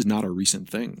 This is not a recent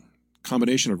thing.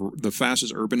 Combination of the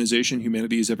fastest urbanization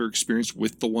humanity has ever experienced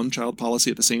with the one-child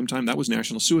policy at the same time, that was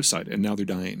national suicide, and now they're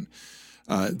dying.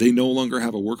 They no longer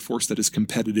have a workforce that is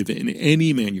competitive in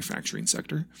any manufacturing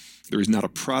sector. There is not a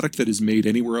product that is made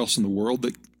anywhere else in the world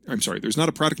there's not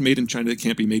a product made in China that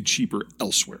can't be made cheaper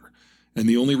elsewhere. And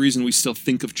the only reason we still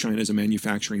think of China as a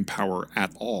manufacturing power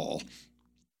at all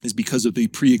is because of the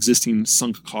pre-existing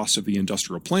sunk costs of the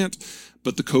industrial plant,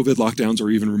 but the COVID lockdowns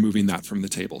are even removing that from the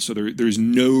table. So there's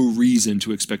no reason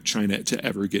to expect China to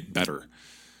ever get better.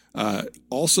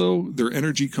 Also, their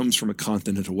energy comes from a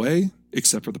continent away,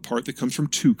 except for the part that comes from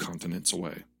 2 continents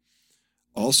away.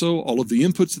 Also, all of the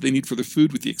inputs that they need for their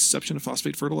food, with the exception of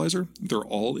phosphate fertilizer, they're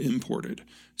all imported.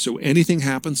 So anything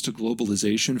happens to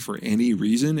globalization for any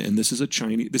reason, and this is a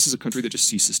country that just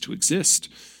ceases to exist.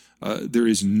 There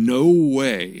is no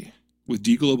way with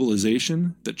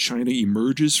deglobalization that China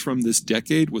emerges from this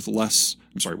decade with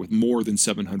more than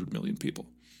 700 million people.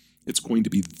 It's going to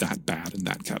be that bad and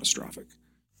that catastrophic.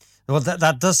 Well,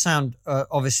 that does sound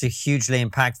obviously hugely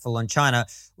impactful on China.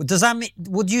 Does that mean?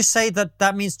 Would you say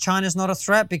that means China's not a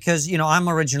threat? Because I'm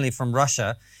originally from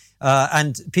Russia,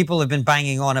 and people have been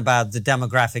banging on about the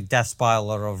demographic death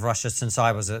spiral of Russia since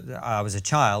I was a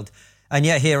child. And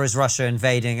yet here is Russia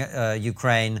invading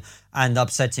Ukraine and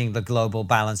upsetting the global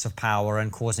balance of power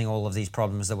and causing all of these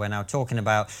problems that we're now talking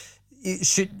about.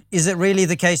 Is it really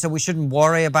the case that we shouldn't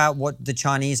worry about what the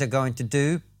Chinese are going to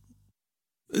do?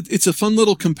 It's a fun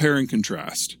little compare and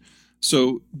contrast.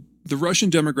 So the Russian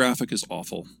demographic is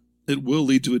awful. It will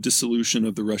lead to a dissolution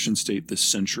of the Russian state this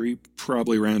century,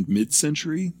 probably around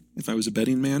mid-century, if I was a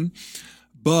betting man.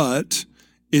 But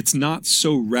it's not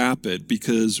so rapid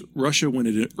because Russia, when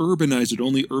it urbanized, it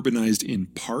only urbanized in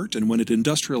part, and when it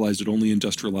industrialized, it only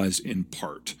industrialized in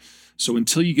part. So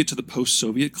until you get to the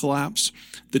post-Soviet collapse,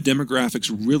 the demographics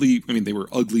really, I mean, they were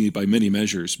ugly by many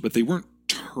measures, but they weren't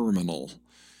terminal.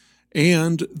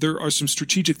 And there are some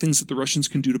strategic things that the Russians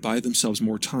can do to buy themselves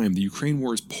more time. The Ukraine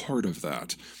war is part of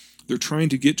that. They're trying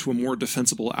to get to a more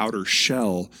defensible outer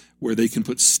shell where they can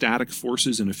put static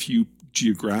forces in a few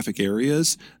geographic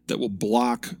areas that will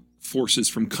block forces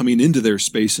from coming into their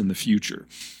space in the future.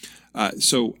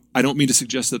 So I don't mean to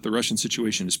suggest that the Russian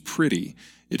situation is pretty.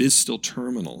 It is still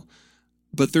terminal.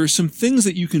 But there are some things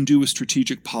that you can do with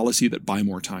strategic policy that buy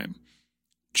more time.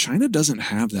 China doesn't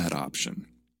have that option.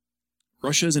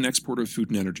 Russia is an exporter of food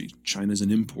and energy. China is an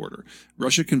importer.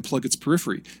 Russia can plug its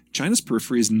periphery. China's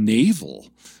periphery is naval.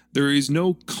 There is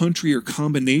no country or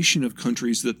combination of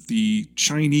countries that the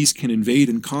Chinese can invade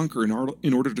and conquer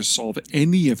in order to solve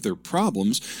any of their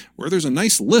problems, where there's a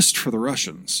nice list for the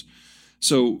Russians.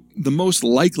 So the most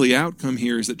likely outcome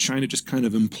here is that China just kind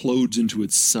of implodes into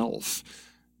itself.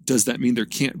 Does that mean there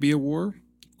can't be a war?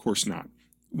 Of course not.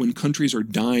 When countries are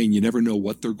dying, you never know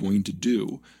what they're going to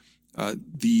do.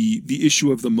 The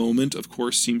issue of the moment, of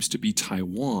course, seems to be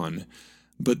Taiwan.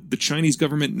 But the Chinese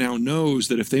government now knows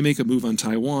that if they make a move on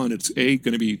Taiwan, it's A,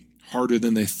 going to be harder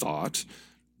than they thought.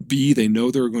 B, they know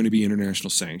there are going to be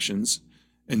international sanctions.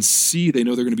 And C, they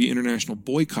know there are going to be international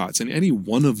boycotts. And any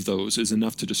one of those is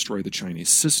enough to destroy the Chinese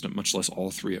system, much less all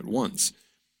three at once.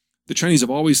 The Chinese have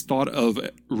always thought of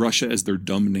Russia as their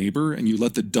dumb neighbor, and you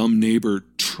let the dumb neighbor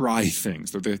try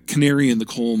things. They're the canary in the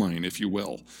coal mine, if you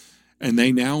will. And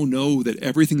they now know that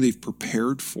everything they've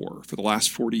prepared for the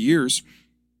last 40 years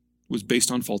was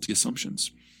based on faulty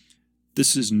assumptions.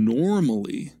 This is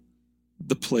normally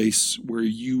the place where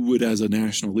you would, as a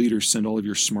national leader, send all of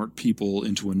your smart people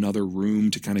into another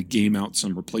room to kind of game out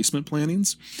some replacement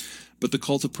plannings. But the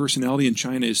cult of personality in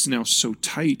China is now so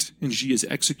tight, and Xi has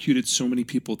executed so many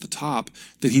people at the top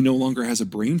that he no longer has a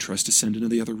brain trust to send into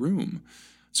the other room.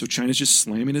 So China's just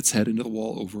slamming its head into the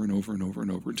wall over and over and over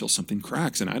and over until something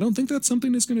cracks. And I don't think that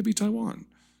something is going to be Taiwan.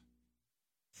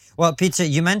 Well, Peter,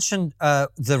 you mentioned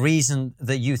the reason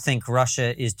that you think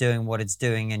Russia is doing what it's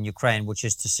doing in Ukraine, which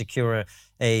is to secure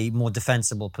a more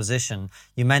defensible position.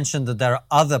 You mentioned that there are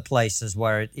other places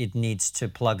where it needs to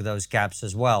plug those gaps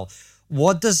as well.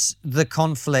 What does the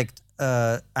conflict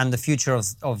and the future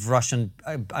of Russian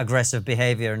aggressive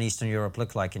behavior in Eastern Europe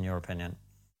look like, in your opinion?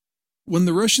 When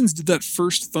the Russians did that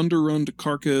first thunder run to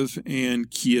Kharkiv and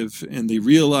Kiev, and they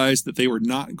realized that they were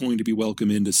not going to be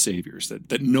welcome in as saviors,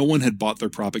 that no one had bought their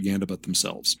propaganda but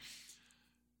themselves,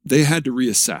 they had to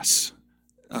reassess.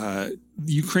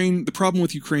 Ukraine, the problem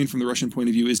with Ukraine from the Russian point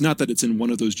of view is not that it's in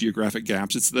one of those geographic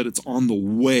gaps, it's that it's on the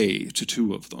way to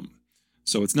two of them.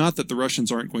 So it's not that the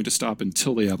Russians aren't going to stop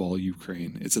until they have all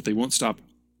Ukraine. It's that they won't stop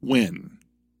when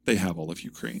they have all of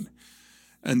Ukraine.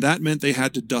 And that meant they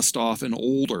had to dust off an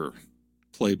older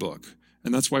playbook.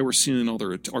 And that's why we're seeing all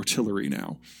their artillery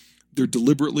now. They're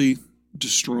deliberately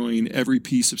destroying every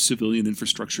piece of civilian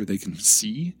infrastructure they can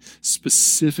see,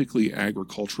 specifically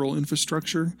agricultural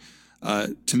infrastructure,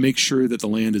 to make sure that the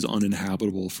land is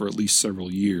uninhabitable for at least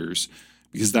several years,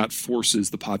 because that forces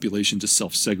the population to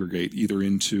self-segregate either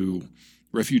into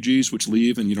refugees, which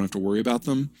leave and you don't have to worry about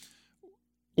them,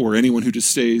 or anyone who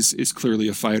just stays is clearly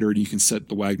a fighter and you can set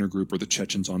the Wagner group or the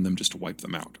Chechens on them just to wipe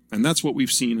them out. And that's what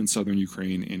we've seen in southern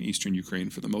Ukraine and eastern Ukraine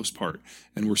for the most part.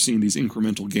 And we're seeing these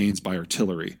incremental gains by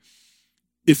artillery.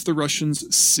 If the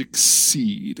Russians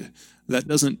succeed, that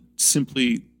doesn't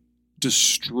simply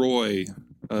destroy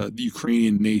the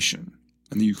Ukrainian nation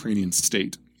and the Ukrainian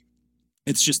state.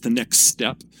 It's just the next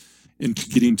step in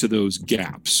getting to those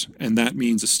gaps. And that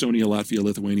means Estonia, Latvia,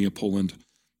 Lithuania, Poland,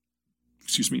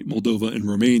 Moldova and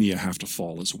Romania have to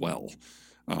fall as well.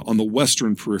 On the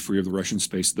western periphery of the Russian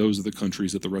space, those are the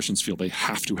countries that the Russians feel they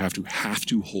have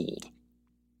to hold.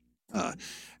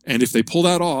 And if they pull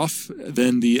that off,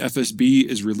 then the FSB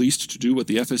is released to do what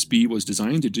the FSB was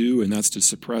designed to do, and that's to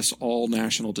suppress all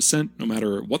national dissent, no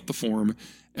matter what the form,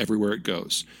 everywhere it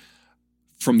goes.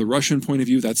 From the Russian point of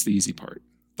view, that's the easy part.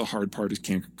 The hard part is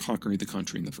conquering the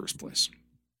country in the first place.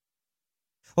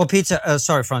 Well, Peter,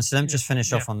 sorry, Francis, let me just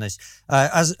finish off on this.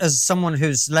 As someone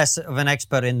who's less of an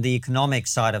expert in the economic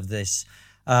side of this,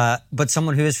 but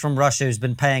someone who is from Russia who's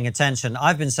been paying attention,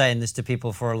 I've been saying this to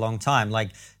people for a long time.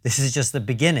 Like, this is just the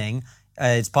beginning.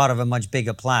 It's part of a much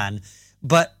bigger plan.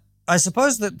 But I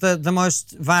suppose that the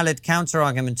most valid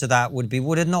counter-argument to that would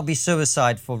it not be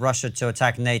suicide for Russia to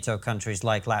attack NATO countries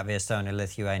like Latvia, Estonia,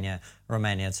 Lithuania,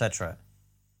 Romania, etc.?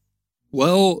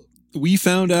 Well, we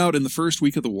found out in the first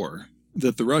week of the war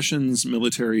that the Russians'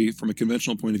 military, from a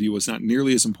conventional point of view, was not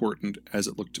nearly as important as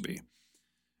it looked to be.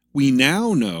 We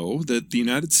now know that the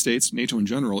United States, NATO in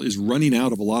general, is running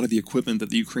out of a lot of the equipment that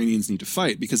the Ukrainians need to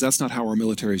fight, because that's not how our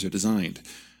militaries are designed.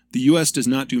 The U.S. does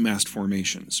not do massed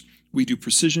formations. We do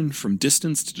precision from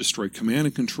distance to destroy command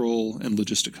and control and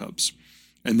logistic hubs.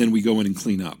 And then we go in and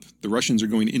clean up. The Russians are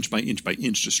going inch by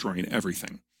inch, destroying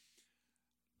everything.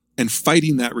 And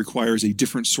fighting that requires a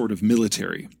different sort of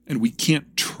military. And we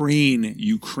can't train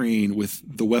Ukraine with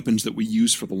the weapons that we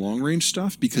use for the long-range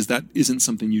stuff, because that isn't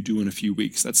something you do in a few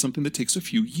weeks. That's something that takes a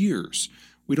few years.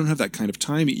 We don't have that kind of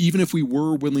time, even if we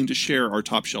were willing to share our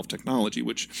top-shelf technology,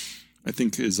 which I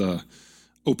think is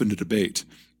open to debate.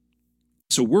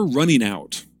 So we're running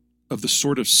out of the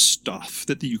sort of stuff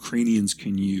that the Ukrainians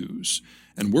can use.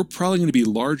 And we're probably going to be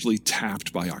largely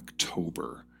tapped by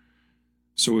October.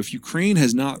 So if Ukraine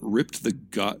has not ripped the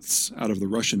guts out of the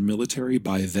Russian military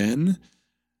by then,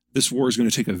 this war is going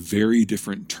to take a very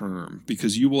different turn,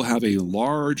 because you will have a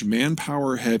large,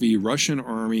 manpower-heavy Russian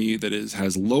army that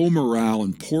has low morale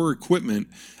and poor equipment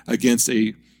against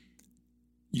a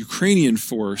Ukrainian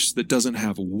force that doesn't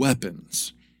have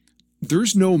weapons.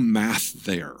 There's no math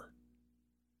there.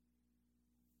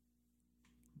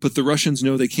 But the Russians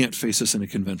know they can't face us in a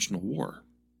conventional war.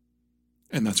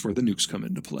 And that's where the nukes come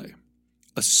into play.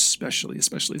 Especially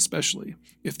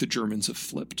if the Germans have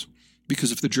flipped.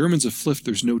 Because if the Germans have flipped,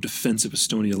 there's no defense of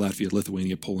Estonia, Latvia,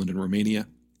 Lithuania, Poland, and Romania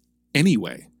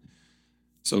anyway.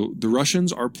 So the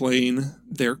Russians are playing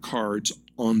their cards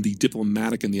on the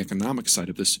diplomatic and the economic side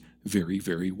of this very,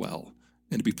 very well.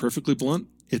 And to be perfectly blunt,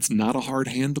 it's not a hard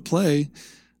hand to play.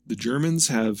 The Germans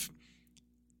have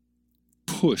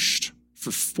pushed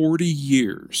for 40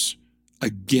 years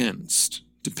against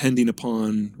depending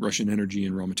upon Russian energy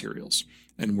and raw materials.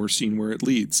 And we're seeing where it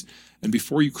leads. And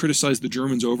before you criticize the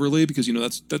Germans overly, because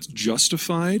that's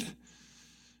justified,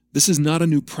 this is not a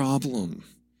new problem.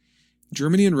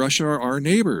 Germany and Russia are our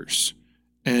neighbors.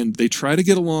 And they try to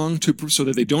get along so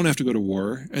that they don't have to go to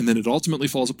war, and then it ultimately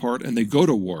falls apart, and they go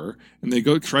to war, and they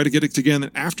try to get it together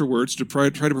afterwards to try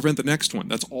to prevent the next one.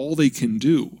 That's all they can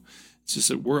do. It's just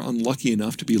that we're unlucky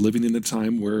enough to be living in a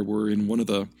time where we're in one of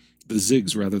the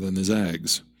zigs rather than the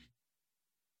zags.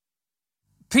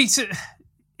 Peter,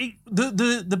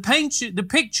 the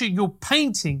picture you're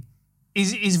painting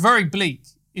is very bleak.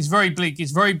 It's very bleak.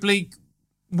 It's very bleak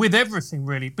with everything,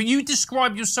 really. But you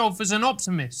describe yourself as an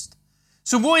optimist.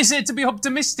 So what is there to be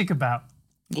optimistic about?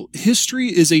 Well, history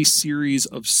is a series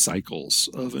of cycles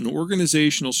of an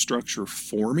organizational structure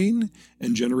forming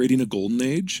and generating a golden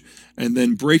age, and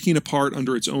then breaking apart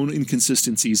under its own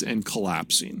inconsistencies and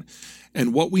collapsing.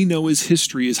 And what we know is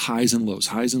history is highs and lows,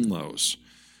 highs and lows.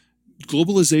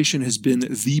 Globalization has been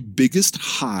the biggest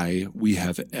high we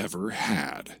have ever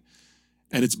had.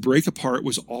 And its break apart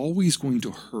was always going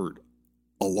to hurt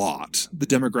a lot. The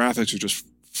demographics are just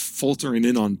filtering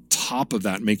in on top of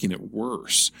that, making it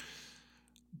worse.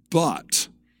 But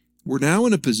we're now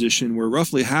in a position where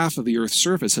roughly half of the Earth's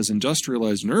surface has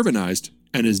industrialized and urbanized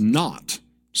and is not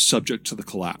subject to the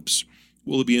collapse.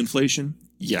 Will it be inflation?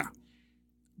 Yeah.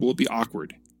 Will it be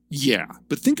awkward? Yeah.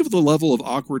 But think of the level of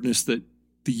awkwardness that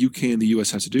the UK and the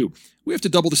US has to do. We have to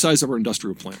double the size of our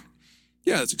industrial plant.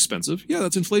 Yeah, that's expensive. Yeah,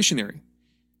 that's inflationary.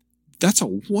 That's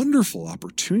a wonderful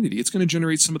opportunity. It's going to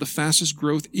generate some of the fastest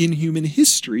growth in human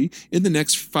history in the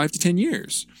next 5 to 10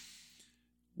 years.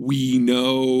 We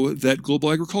know that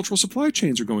global agricultural supply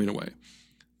chains are going away,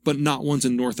 but not ones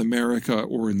in North America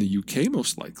or in the UK,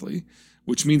 most likely,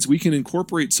 which means we can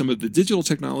incorporate some of the digital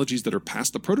technologies that are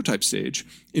past the prototype stage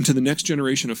into the next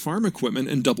generation of farm equipment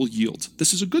and double yield.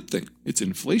 This is a good thing. It's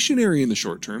inflationary in the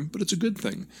short term, but it's a good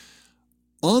thing.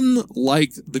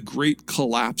 Unlike the great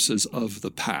collapses of the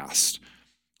past,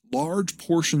 large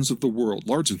portions of the world,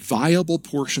 large viable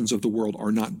portions of the world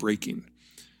are not breaking.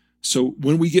 So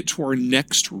when we get to our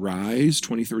next rise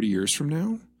 20, 30 years from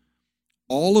now,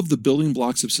 all of the building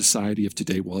blocks of society of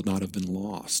today will not have been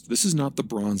lost. This is not the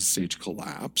Bronze Age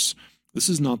collapse. This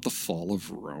is not the fall of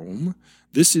Rome.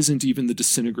 This isn't even the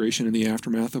disintegration in the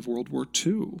aftermath of World War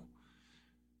II.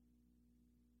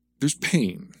 There's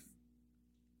pain.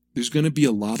 There's going to be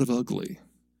a lot of ugly.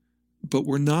 but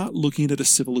we're not looking at a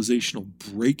civilizational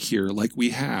break here like we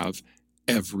have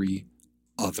every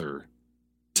other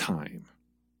time.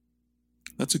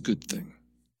 That's a good thing.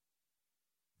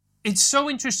 It's so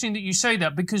interesting that you say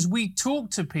that, because we talk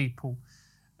to people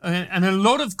and a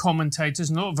lot of commentators,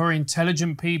 and a lot of very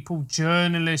intelligent people,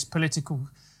 journalists, political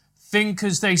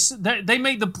thinkers, they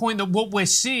make the point that what we're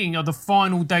seeing are the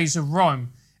final days of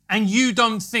Rome. And you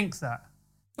don't think that.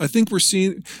 I think we're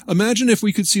seeing, imagine if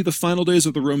we could see the final days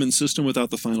of the Roman system without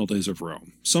the final days of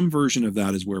Rome. Some version of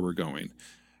that is where we're going.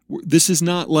 This is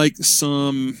not like this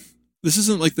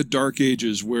isn't like the Dark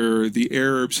Ages where the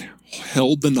Arabs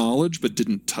held the knowledge but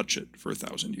didn't touch it for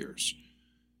 1,000 years.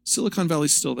 Silicon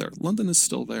Valley's still there. London is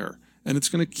still there. And it's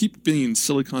going to keep being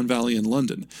Silicon Valley and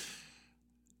London.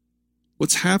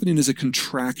 What's happening is a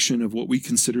contraction of what we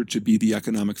consider to be the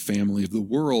economic family of the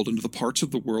world into the parts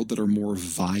of the world that are more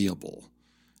viable.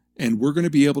 And we're going to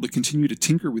be able to continue to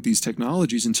tinker with these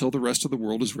technologies until the rest of the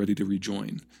world is ready to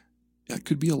rejoin. That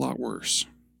could be a lot worse.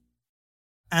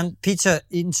 And Peter,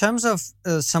 in terms of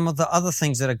some of the other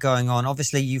things that are going on,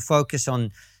 obviously you focus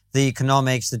on the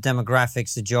economics, the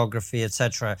demographics, the geography,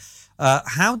 etc.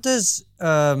 How does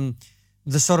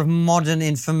the sort of modern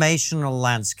informational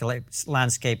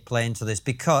landscape play into this?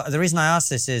 Because the reason I ask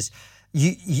this is,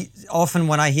 you often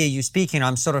when I hear you speaking,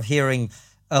 I'm sort of hearing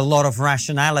a lot of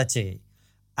rationality.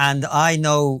 And I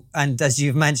know, and as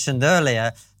you've mentioned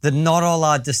earlier, that not all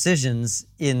our decisions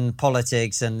in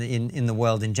politics and in the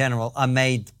world in general are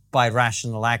made by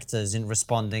rational actors in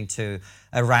responding to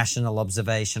a rational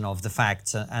observation of the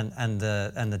facts and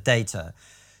the data.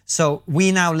 So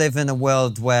we now live in a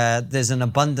world where there's an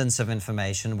abundance of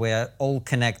information. We're all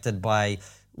connected by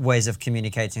ways of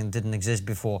communicating that didn't exist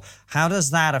before. How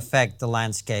does that affect the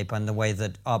landscape and the way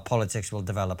that our politics will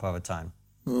develop over time?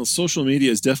 Well, social media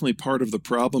is definitely part of the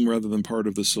problem rather than part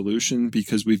of the solution,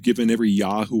 because we've given every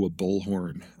Yahoo a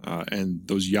bullhorn. And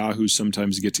those Yahoos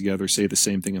sometimes get together, say the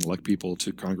same thing, and elect people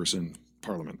to Congress and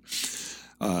Parliament.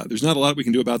 There's not a lot we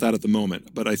can do about that at the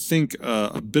moment, but I think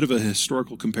a bit of a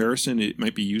historical comparison, it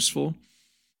might be useful.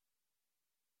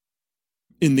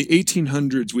 In the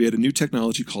 1800s, we had a new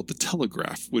technology called the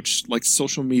telegraph, which, like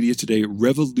social media today,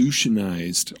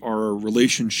 revolutionized our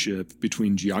relationship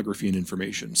between geography and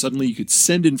information. Suddenly, you could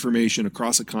send information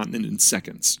across a continent in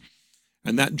seconds.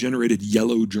 And that generated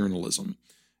yellow journalism.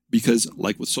 Because,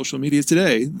 like with social media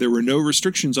today, there were no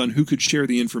restrictions on who could share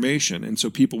the information, and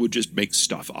so people would just make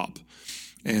stuff up.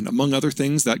 And among other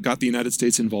things, that got the United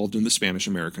States involved in the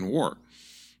Spanish-American War,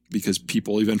 because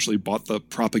people eventually bought the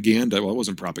propaganda. Well, it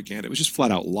wasn't propaganda. It was just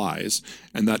flat out lies.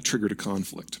 And that triggered a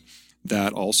conflict.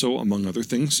 That also, among other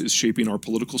things, is shaping our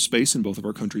political space in both of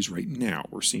our countries right now.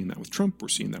 We're seeing that with Trump. We're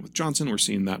seeing that with Johnson. We're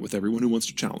seeing that with everyone who wants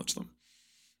to challenge them.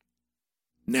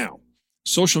 Now,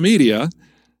 social media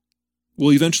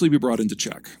will eventually be brought into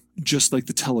check, just like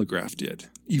the telegraph did.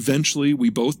 Eventually, we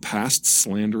both passed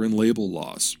slander and label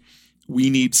laws. We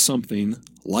need something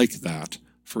like that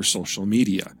for social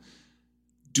media.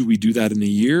 Do we do that in a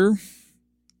year?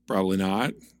 Probably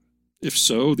not. If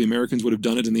so, the Americans would have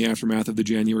done it in the aftermath of the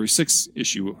January 6th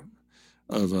issue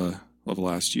of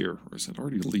last year. Or is that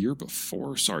already the year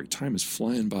before? Sorry, time is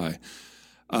flying by.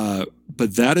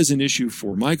 But that is an issue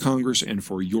for my Congress and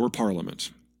for your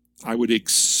Parliament. I would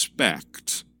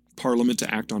expect Parliament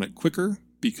to act on it quicker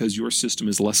because your system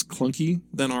is less clunky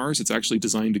than ours. It's actually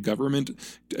designed to govern.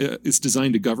 It's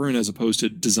designed to govern as opposed to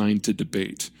designed to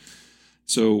debate.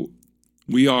 So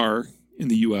we are, in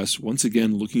the U.S., once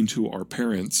again looking to our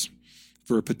parents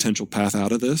for a potential path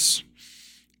out of this.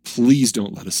 Please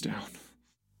don't let us down.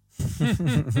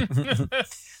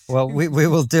 Well, we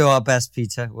will do our best,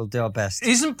 Peter. We'll do our best.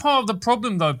 Isn't part of the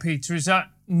problem, though, Peter, is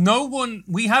that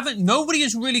nobody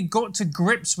has really got to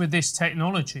grips with this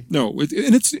technology. No,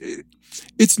 and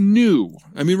it's new.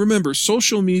 I mean, remember,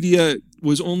 social media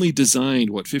was only designed,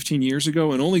 15 years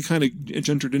ago, and only kind of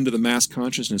entered into the mass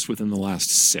consciousness within the last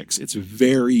 6. It's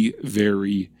very,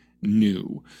 very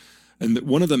new. And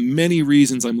one of the many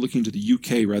reasons I'm looking to the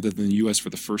UK rather than the US for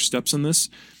the first steps in this,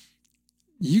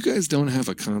 you guys don't have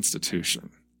a constitution.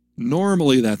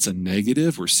 Normally, that's a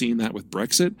negative. We're seeing that with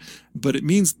Brexit. But it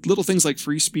means little things like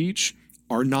free speech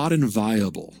are not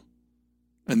inviolable.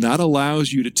 And that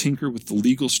allows you to tinker with the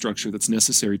legal structure that's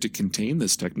necessary to contain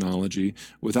this technology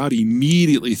without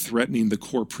immediately threatening the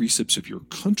core precepts of your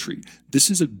country. This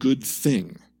is a good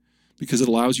thing because it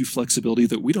allows you flexibility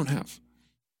that we don't have.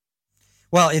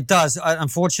 Well, it does.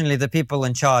 Unfortunately, the people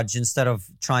in charge, instead of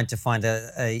trying to find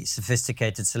a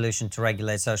sophisticated solution to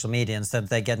regulate social media, instead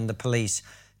they're getting the police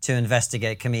to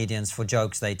investigate comedians for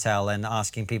jokes they tell and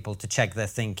asking people to check their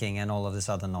thinking and all of this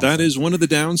other nonsense. That is one of the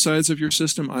downsides of your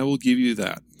system. I will give you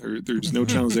that. There's no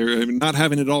challenge there. I mean, not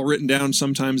having it all written down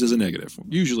sometimes is a negative.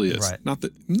 Usually is. Right.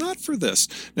 Not for this.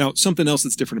 Now, something else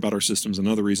that's different about our systems,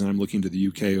 another reason I'm looking to the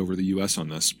UK over the US on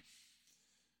this.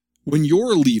 When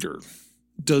your leader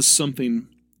does something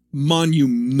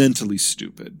monumentally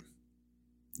stupid,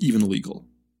 even illegal,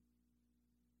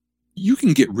 you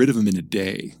can get rid of him in a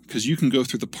day because you can go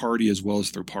through the party as well as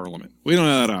through Parliament. We don't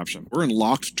have that option. We're in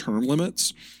locked term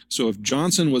limits. So if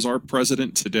Johnson was our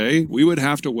president today, we would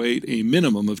have to wait a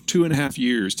minimum of 2.5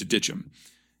 years to ditch him.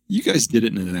 You guys did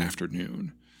it in an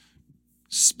afternoon.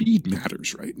 Speed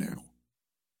matters right now.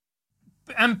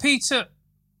 And Peter,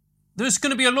 there's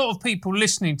going to be a lot of people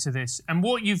listening to this, and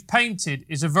what you've painted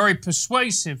is a very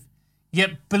persuasive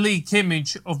yet bleak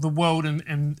image of the world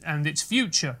and its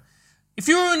future. If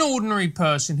you're an ordinary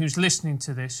person who's listening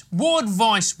to this, what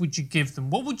advice would you give them?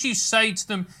 What would you say to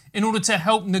them in order to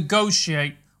help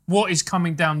negotiate what is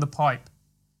coming down the pipe?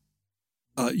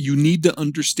 You need to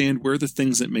understand where the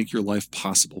things that make your life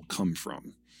possible come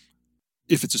from.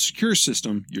 If it's a secure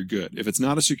system, you're good. If it's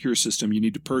not a secure system, you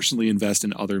need to personally invest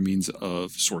in other means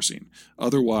of sourcing.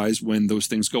 Otherwise, when those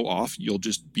things go off, you'll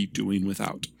just be doing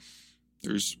without.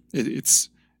 It's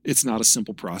not a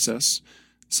simple process.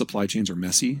 Supply chains are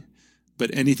messy.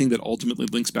 But anything that ultimately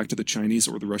links back to the Chinese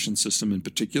or the Russian system in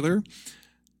particular,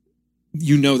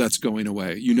 you know that's going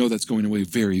away. You know that's going away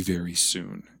very, very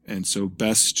soon. And so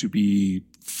best to be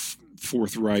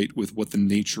forthright with what the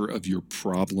nature of your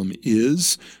problem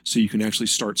is so you can actually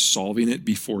start solving it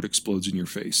before it explodes in your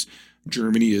face.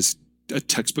 Germany is a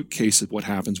textbook case of what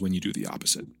happens when you do the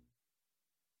opposite.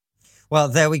 Well,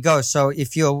 there we go. So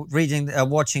if you're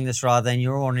watching this rather than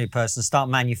you're an ordinary person, start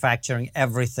manufacturing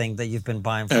everything that you've been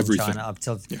buying from China up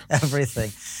till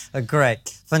everything.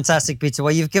 Great. Fantastic, Peter.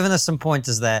 Well, you've given us some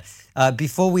pointers there.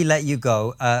 Before we let you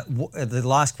go, the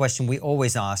last question we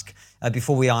always ask,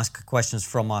 before we ask questions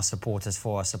from our supporters,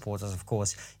 for our supporters, of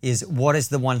course, is what is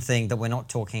the one thing that we're not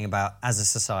talking about as a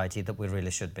society that we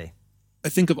really should be? I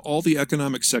think of all the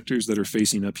economic sectors that are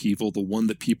facing upheaval, the one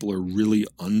that people are really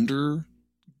underestimating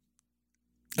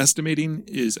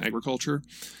is agriculture.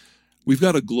 We've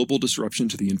got a global disruption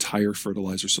to the entire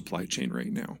fertilizer supply chain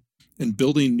right now. And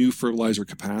building new fertilizer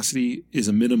capacity is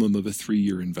a minimum of a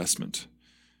 3-year investment.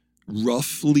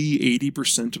 Roughly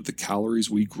 80% of the calories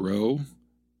we grow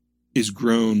is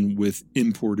grown with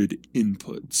imported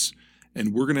inputs.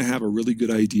 And we're going to have a really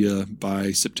good idea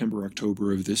by September,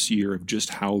 October of this year of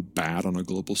just how bad on a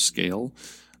global scale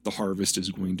the harvest is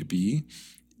going to be.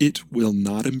 It will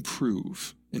not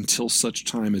improve until such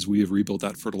time as we have rebuilt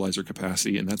that fertilizer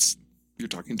capacity, and that's, you're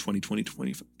talking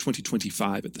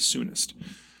 2025 at the soonest.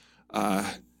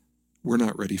 We're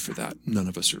not ready for that. None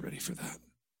of us are ready for that.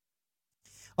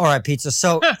 All right, Peter.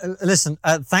 So listen,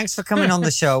 thanks for coming on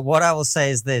the show. What I will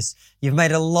say is this. You've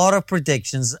made a lot of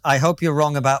predictions. I hope you're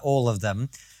wrong about all of them.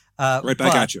 Right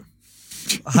back at you.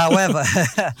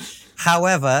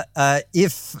 However,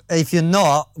 if you're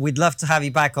not, we'd love to have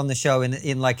you back on the show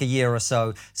in like a year or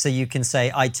so you can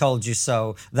say, I told you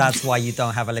so. That's why you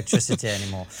don't have electricity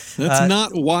anymore. That's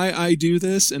not why I do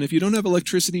this. And if you don't have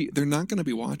electricity, they're not going to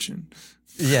be watching.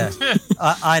 Yeah,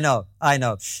 I know.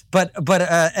 But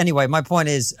anyway, my point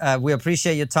is we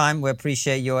appreciate your time. We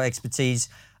appreciate your expertise.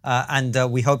 And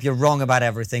we hope you're wrong about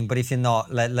everything. But if you're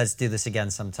not, let's do this again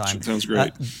sometime. Sounds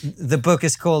great. The book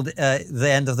is called The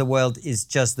End of the World is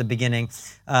Just the Beginning.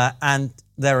 And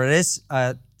there it is.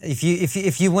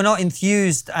 If you were not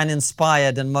enthused and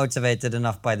inspired and motivated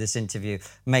enough by this interview,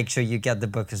 make sure you get the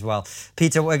book as well.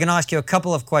 Peter, we're going to ask you a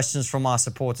couple of questions from our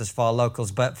supporters for our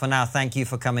locals. But for now, thank you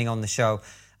for coming on the show.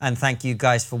 And thank you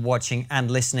guys for watching and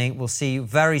listening. We'll see you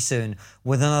very soon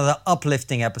with another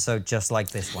uplifting episode just like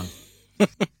this one.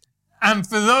 And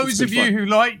for those of you who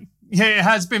like, it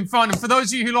has been fun. And for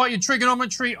those of you who like your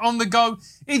trigonometry on the go,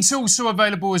 it's also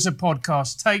available as a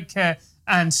podcast. Take care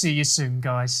and see you soon,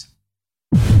 guys.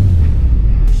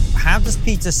 How does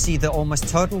Peter see the almost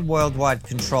total worldwide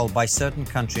control by certain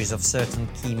countries of certain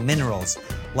key minerals,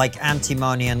 like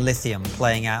antimony and lithium,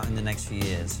 playing out in the next few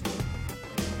years?